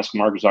Congress ask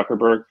Mark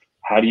Zuckerberg,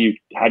 how do you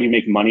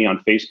make money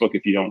on Facebook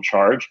if you don't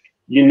charge?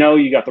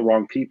 You got the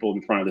wrong people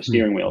in front of the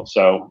steering wheel.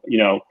 So,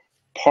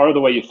 part of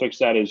the way you fix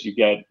that is you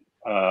get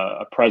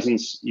a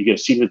presence, you get a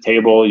seat at the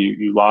table,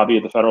 you lobby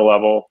at the federal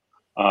level,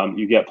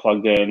 you get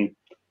plugged in,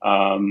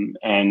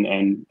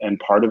 and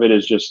part of it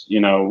is just,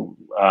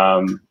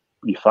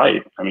 we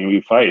fight.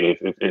 We fight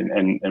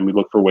and we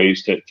look for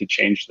ways to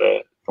change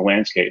the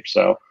landscape.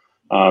 So,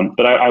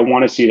 but I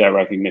want to see that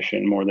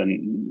recognition more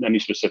than any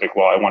specific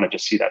law. I want to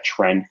just see that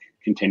trend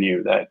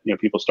continue, that,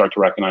 people start to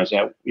recognize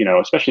that,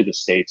 especially the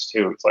states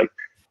too. It's like,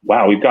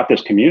 wow, we've got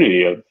this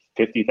community of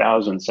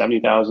 50,000,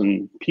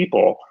 70,000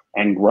 people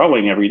and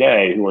growing every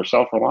day who are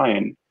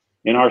self-reliant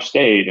in our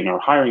state and are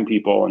hiring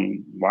people,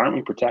 and why aren't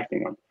we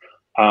protecting them?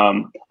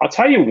 I'll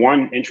tell you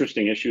one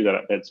interesting issue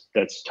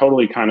that's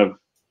totally kind of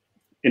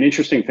an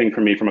interesting thing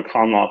for me from a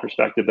common law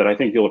perspective that I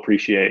think you'll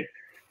appreciate.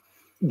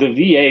 The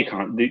VA,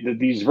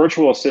 these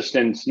virtual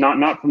assistants,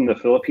 not from the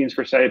Philippines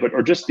per se,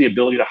 or just the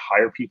ability to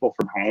hire people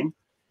from home.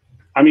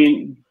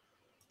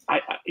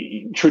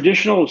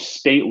 Traditional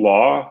state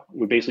law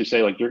would basically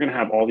say, like, you're going to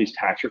have all these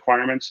tax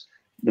requirements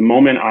the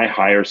moment I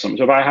hire so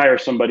if I hire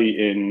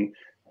somebody in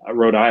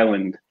Rhode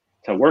Island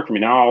to work for me,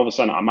 now all of a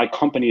sudden my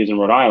company is in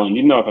Rhode Island,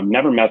 even though if I've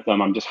never met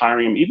them, I'm just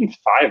hiring them. Even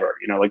Fiverr,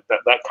 like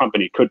that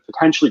company could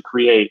potentially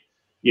create,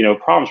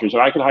 problems for me. So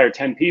I could hire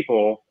 10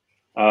 people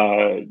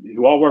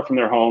who all work from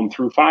their home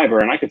through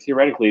Fiverr, and I could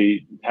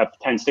theoretically have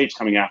 10 states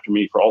coming after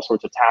me for all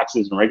sorts of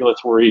taxes and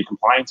regulatory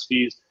compliance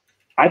fees.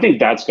 I think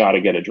that's got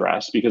to get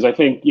addressed, because I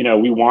think,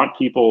 we want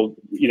people,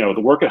 the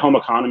work at home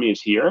economy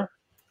is here.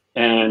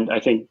 And I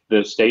think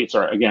the states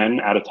are, again,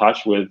 out of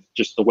touch with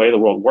just the way the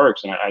world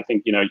works. And I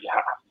think,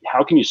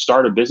 how can you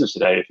start a business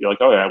today if you're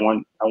like, oh, yeah,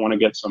 I want to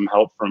get some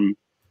help from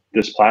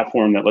this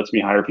platform that lets me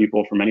hire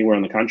people from anywhere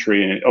in the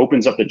country, and it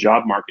opens up the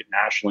job market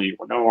nationally.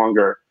 We're no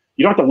longer,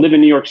 you don't have to live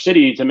in New York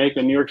City to make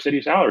a New York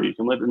City salary. You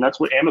can live, and that's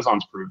what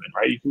Amazon's proven,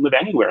 right? You can live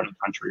anywhere in the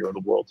country or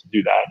the world to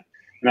do that.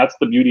 And that's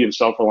the beauty of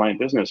self-reliant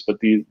business. But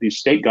these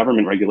state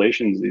government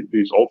regulations,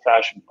 these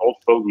old-fashioned, old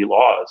fogey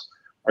laws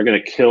are going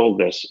to kill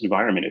this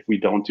environment if we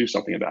don't do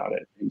something about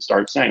it and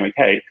start saying like,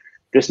 hey,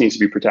 this needs to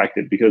be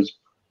protected, because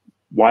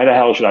why the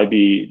hell should I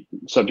be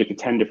subject to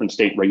 10 different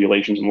state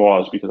regulations and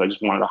laws because I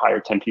just wanted to hire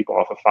 10 people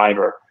off of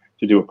Fiverr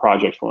to do a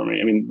project for me?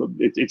 I mean,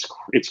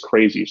 it's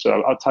crazy.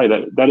 So I'll tell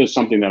you that is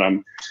something that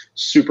I'm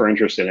super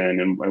interested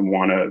in and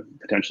want to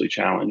potentially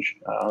challenge,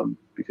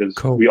 because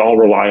we all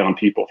rely on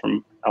people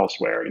from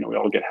elsewhere. We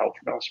all get help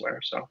from elsewhere.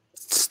 So,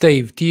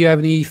 Steve, do you have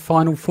any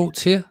final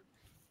thoughts here?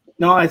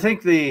 No, I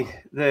think the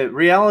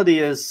reality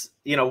is,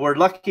 we're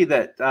lucky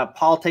that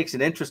Paul takes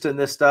an interest in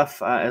this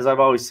stuff. As I've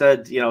always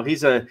said,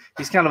 he's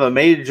kind of a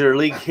major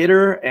league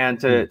hitter, and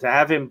to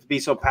have him be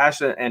so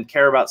passionate and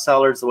care about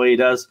sellers the way he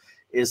does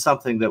is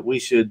something that we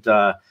should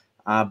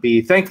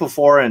be thankful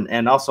for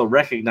and also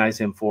recognize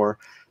him for.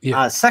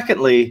 Yeah.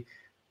 Secondly,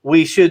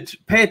 we should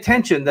pay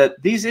attention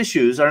that these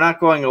issues are not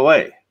going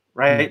away,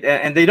 right?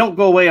 And they don't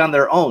go away on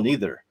their own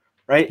either.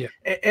 Right.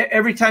 Yeah.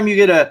 Every time you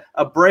get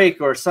a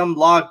break or some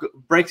law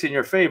breaks in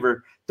your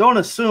favor, don't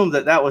assume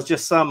that was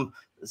just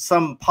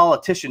some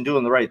politician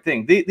doing the right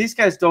thing. These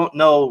guys don't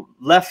know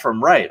left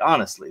from right.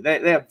 Honestly,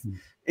 they have,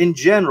 in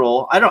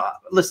general, I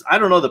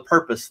don't know the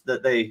purpose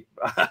that they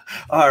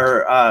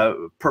are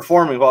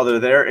performing while they're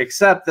there,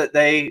 except that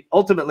they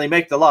ultimately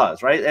make the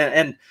laws. Right.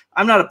 And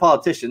I'm not a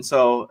politician,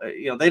 so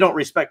they don't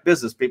respect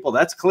business people.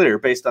 That's clear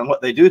based on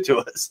what they do to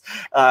us.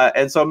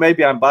 And so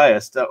maybe I'm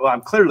biased. Well,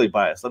 I'm clearly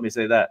biased. Let me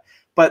say that.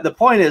 But the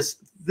point is,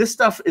 this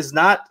stuff is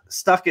not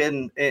stuck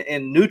in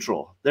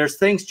neutral. There's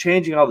things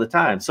changing all the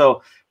time.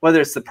 So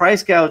whether it's the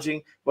price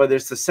gouging, whether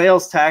it's the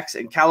sales tax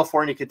and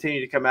California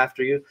continue to come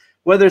after you,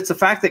 whether it's the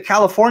fact that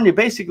California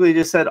basically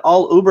just said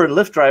all Uber and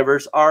Lyft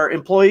drivers are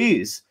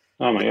employees.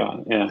 Oh my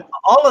God, yeah.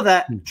 All of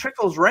that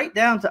trickles right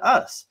down to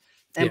us.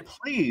 And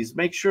please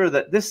make sure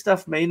that this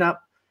stuff may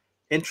not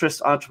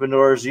interest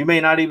entrepreneurs. You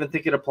may not even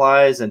think it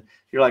applies. And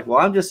you're like, well,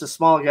 I'm just a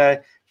small guy.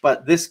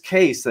 But this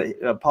case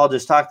that Paul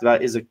just talked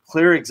about is a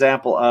clear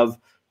example of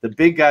the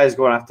big guys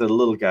going after the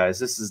little guys.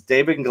 This is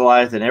David and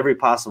Goliath in every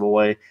possible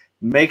way.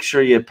 Make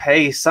sure you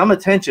pay some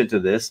attention to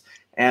this.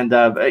 And,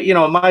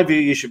 in my view,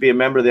 you should be a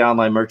member of the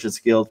Online Merchants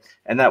Guild,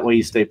 and that way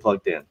you stay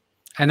plugged in.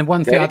 And the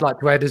one thing I'd like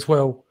to add as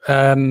well,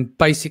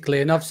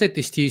 basically, and I've said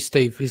this to you,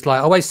 Steve, is like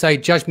I always say,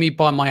 judge me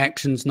by my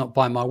actions, not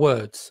by my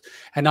words.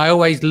 And I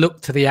always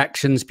look to the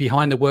actions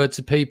behind the words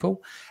of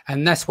people.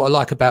 And that's what I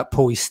like about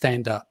Paul, his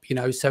stand up,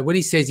 So when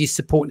he says he's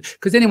supporting,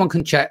 because anyone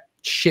can chat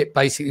shit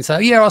basically and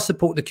say, yeah, I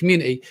support the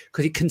community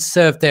because it can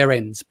serve their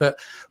ends. But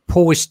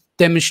Paul has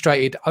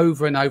demonstrated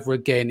over and over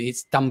again,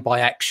 it's done by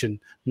action,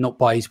 not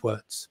by his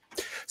words.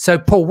 So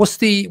Paul, what's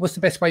the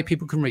best way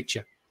people can reach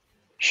you?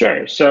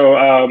 Sure. So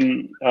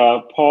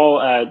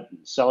Paul at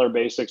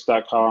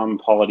sellerbasics.com,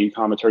 Paul at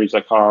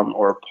ecommattorneys.com,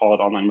 or Paul at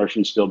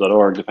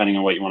onlinemerchantsguild.org, depending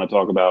on what you want to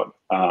talk about.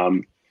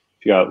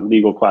 If you got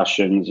legal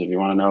questions, if you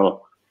want to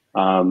know,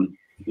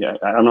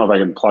 I don't know if I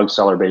can plug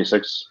Seller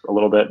Basics a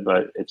little bit,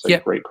 but it's a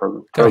great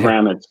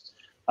program. It's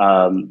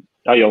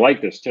you'll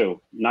like this too.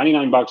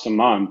 $99 a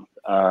month,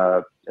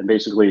 and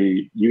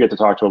basically you get to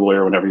talk to a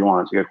lawyer whenever you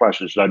want. You get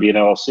questions: should I be an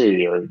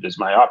LLC, or is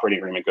my operating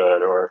agreement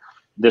good, or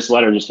this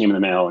letter just came in the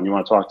mail and you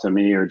want to talk to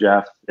me or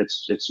Jeff?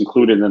 It's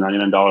included in the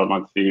 $99 a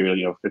month fee,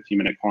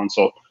 15-minute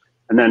consult.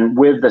 And then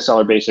with the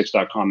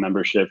sellerbasics.com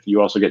membership,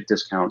 you also get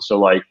discounts. So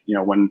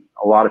when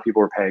a lot of people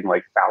were paying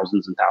like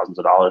thousands and thousands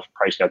of dollars for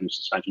price gouging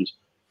suspensions,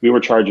 we were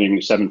charging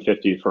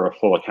 $750 for a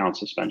full account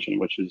suspension,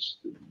 which is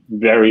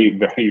very,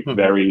 very,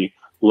 very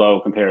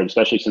low compared,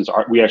 especially since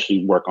we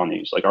actually work on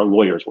these. Like our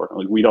lawyers work.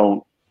 Like we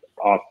don't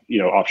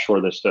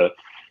offshore this to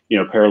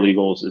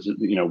paralegals.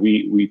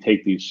 We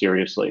take these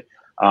seriously.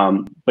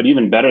 But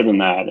even better than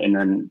that, and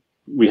then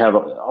we have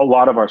a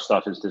lot of our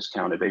stuff is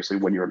discounted basically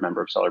when you're a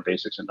member of Seller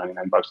Basics at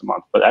 $99 a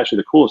month. But actually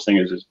the coolest thing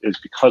is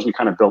because we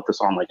kind of built this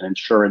on like an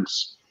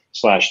insurance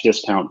 /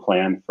 discount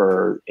plan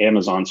for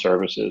Amazon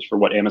services, for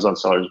what Amazon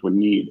sellers would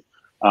need.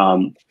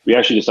 We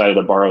actually decided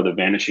to borrow the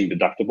vanishing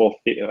deductible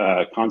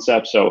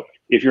concept. So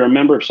if you're a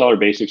member of Seller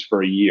Basics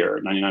for a year,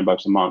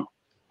 $99 a month,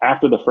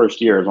 after the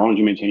first year, as long as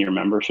you maintain your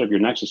membership, your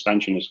next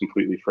suspension is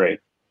completely free.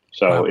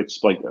 So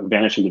it's like a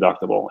vanishing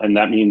deductible. And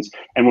that means,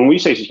 and when we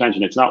say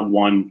suspension, it's not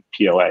one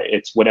POA,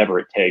 it's whatever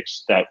it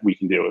takes that we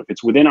can do. If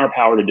it's within our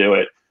power to do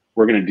it,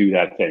 we're going to do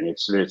that thing.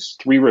 It's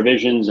 3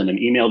 revisions and an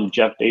email to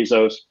Jeff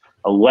Bezos.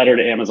 a letter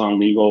to Amazon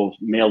Legal,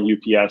 mailed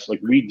UPS. Like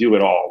we do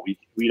it all.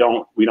 We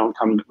don't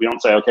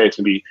say, okay, it's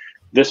gonna be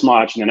this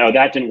much, and then, oh,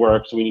 that didn't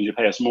work, so we need you to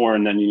pay us more,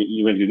 and then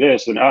you're gonna do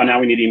this, and oh, now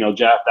we need to email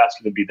Jeff, that's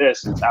gonna be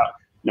this, and it's out.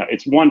 No,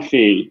 it's one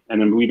fee, and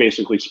then we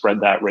basically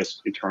spread that risk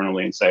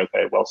internally and say,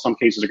 okay, well, some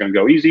cases are gonna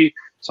go easy,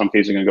 some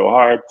cases are gonna go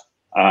hard,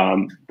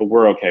 but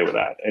we're okay with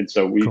that. And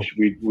so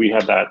we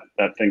have that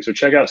thing. So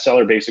check out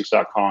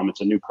sellerbasics.com.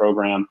 It's a new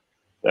program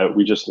that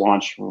we just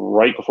launched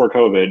right before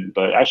COVID,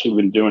 but actually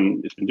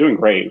it's been doing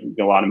great. We've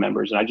got a lot of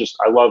members, and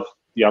I love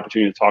the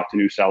opportunity to talk to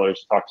new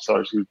sellers, talk to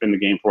sellers who've been in the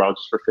game for a while,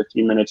 just for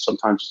 15 minutes,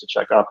 sometimes just to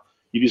check up.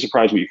 You'd be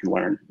surprised what you can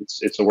learn.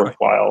 It's a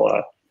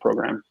worthwhile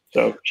program.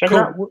 So check it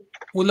out. Well,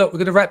 look, we're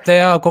going to wrap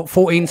there. I've got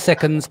 14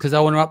 seconds because I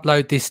want to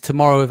upload this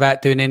tomorrow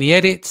without doing any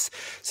edits.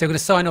 So we're going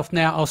to sign off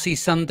now. I'll see you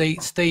Sunday.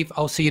 Steve,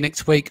 I'll see you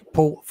next week.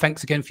 Paul,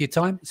 thanks again for your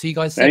time. See you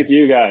guys soon. Thank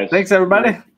you, guys. Thanks, everybody.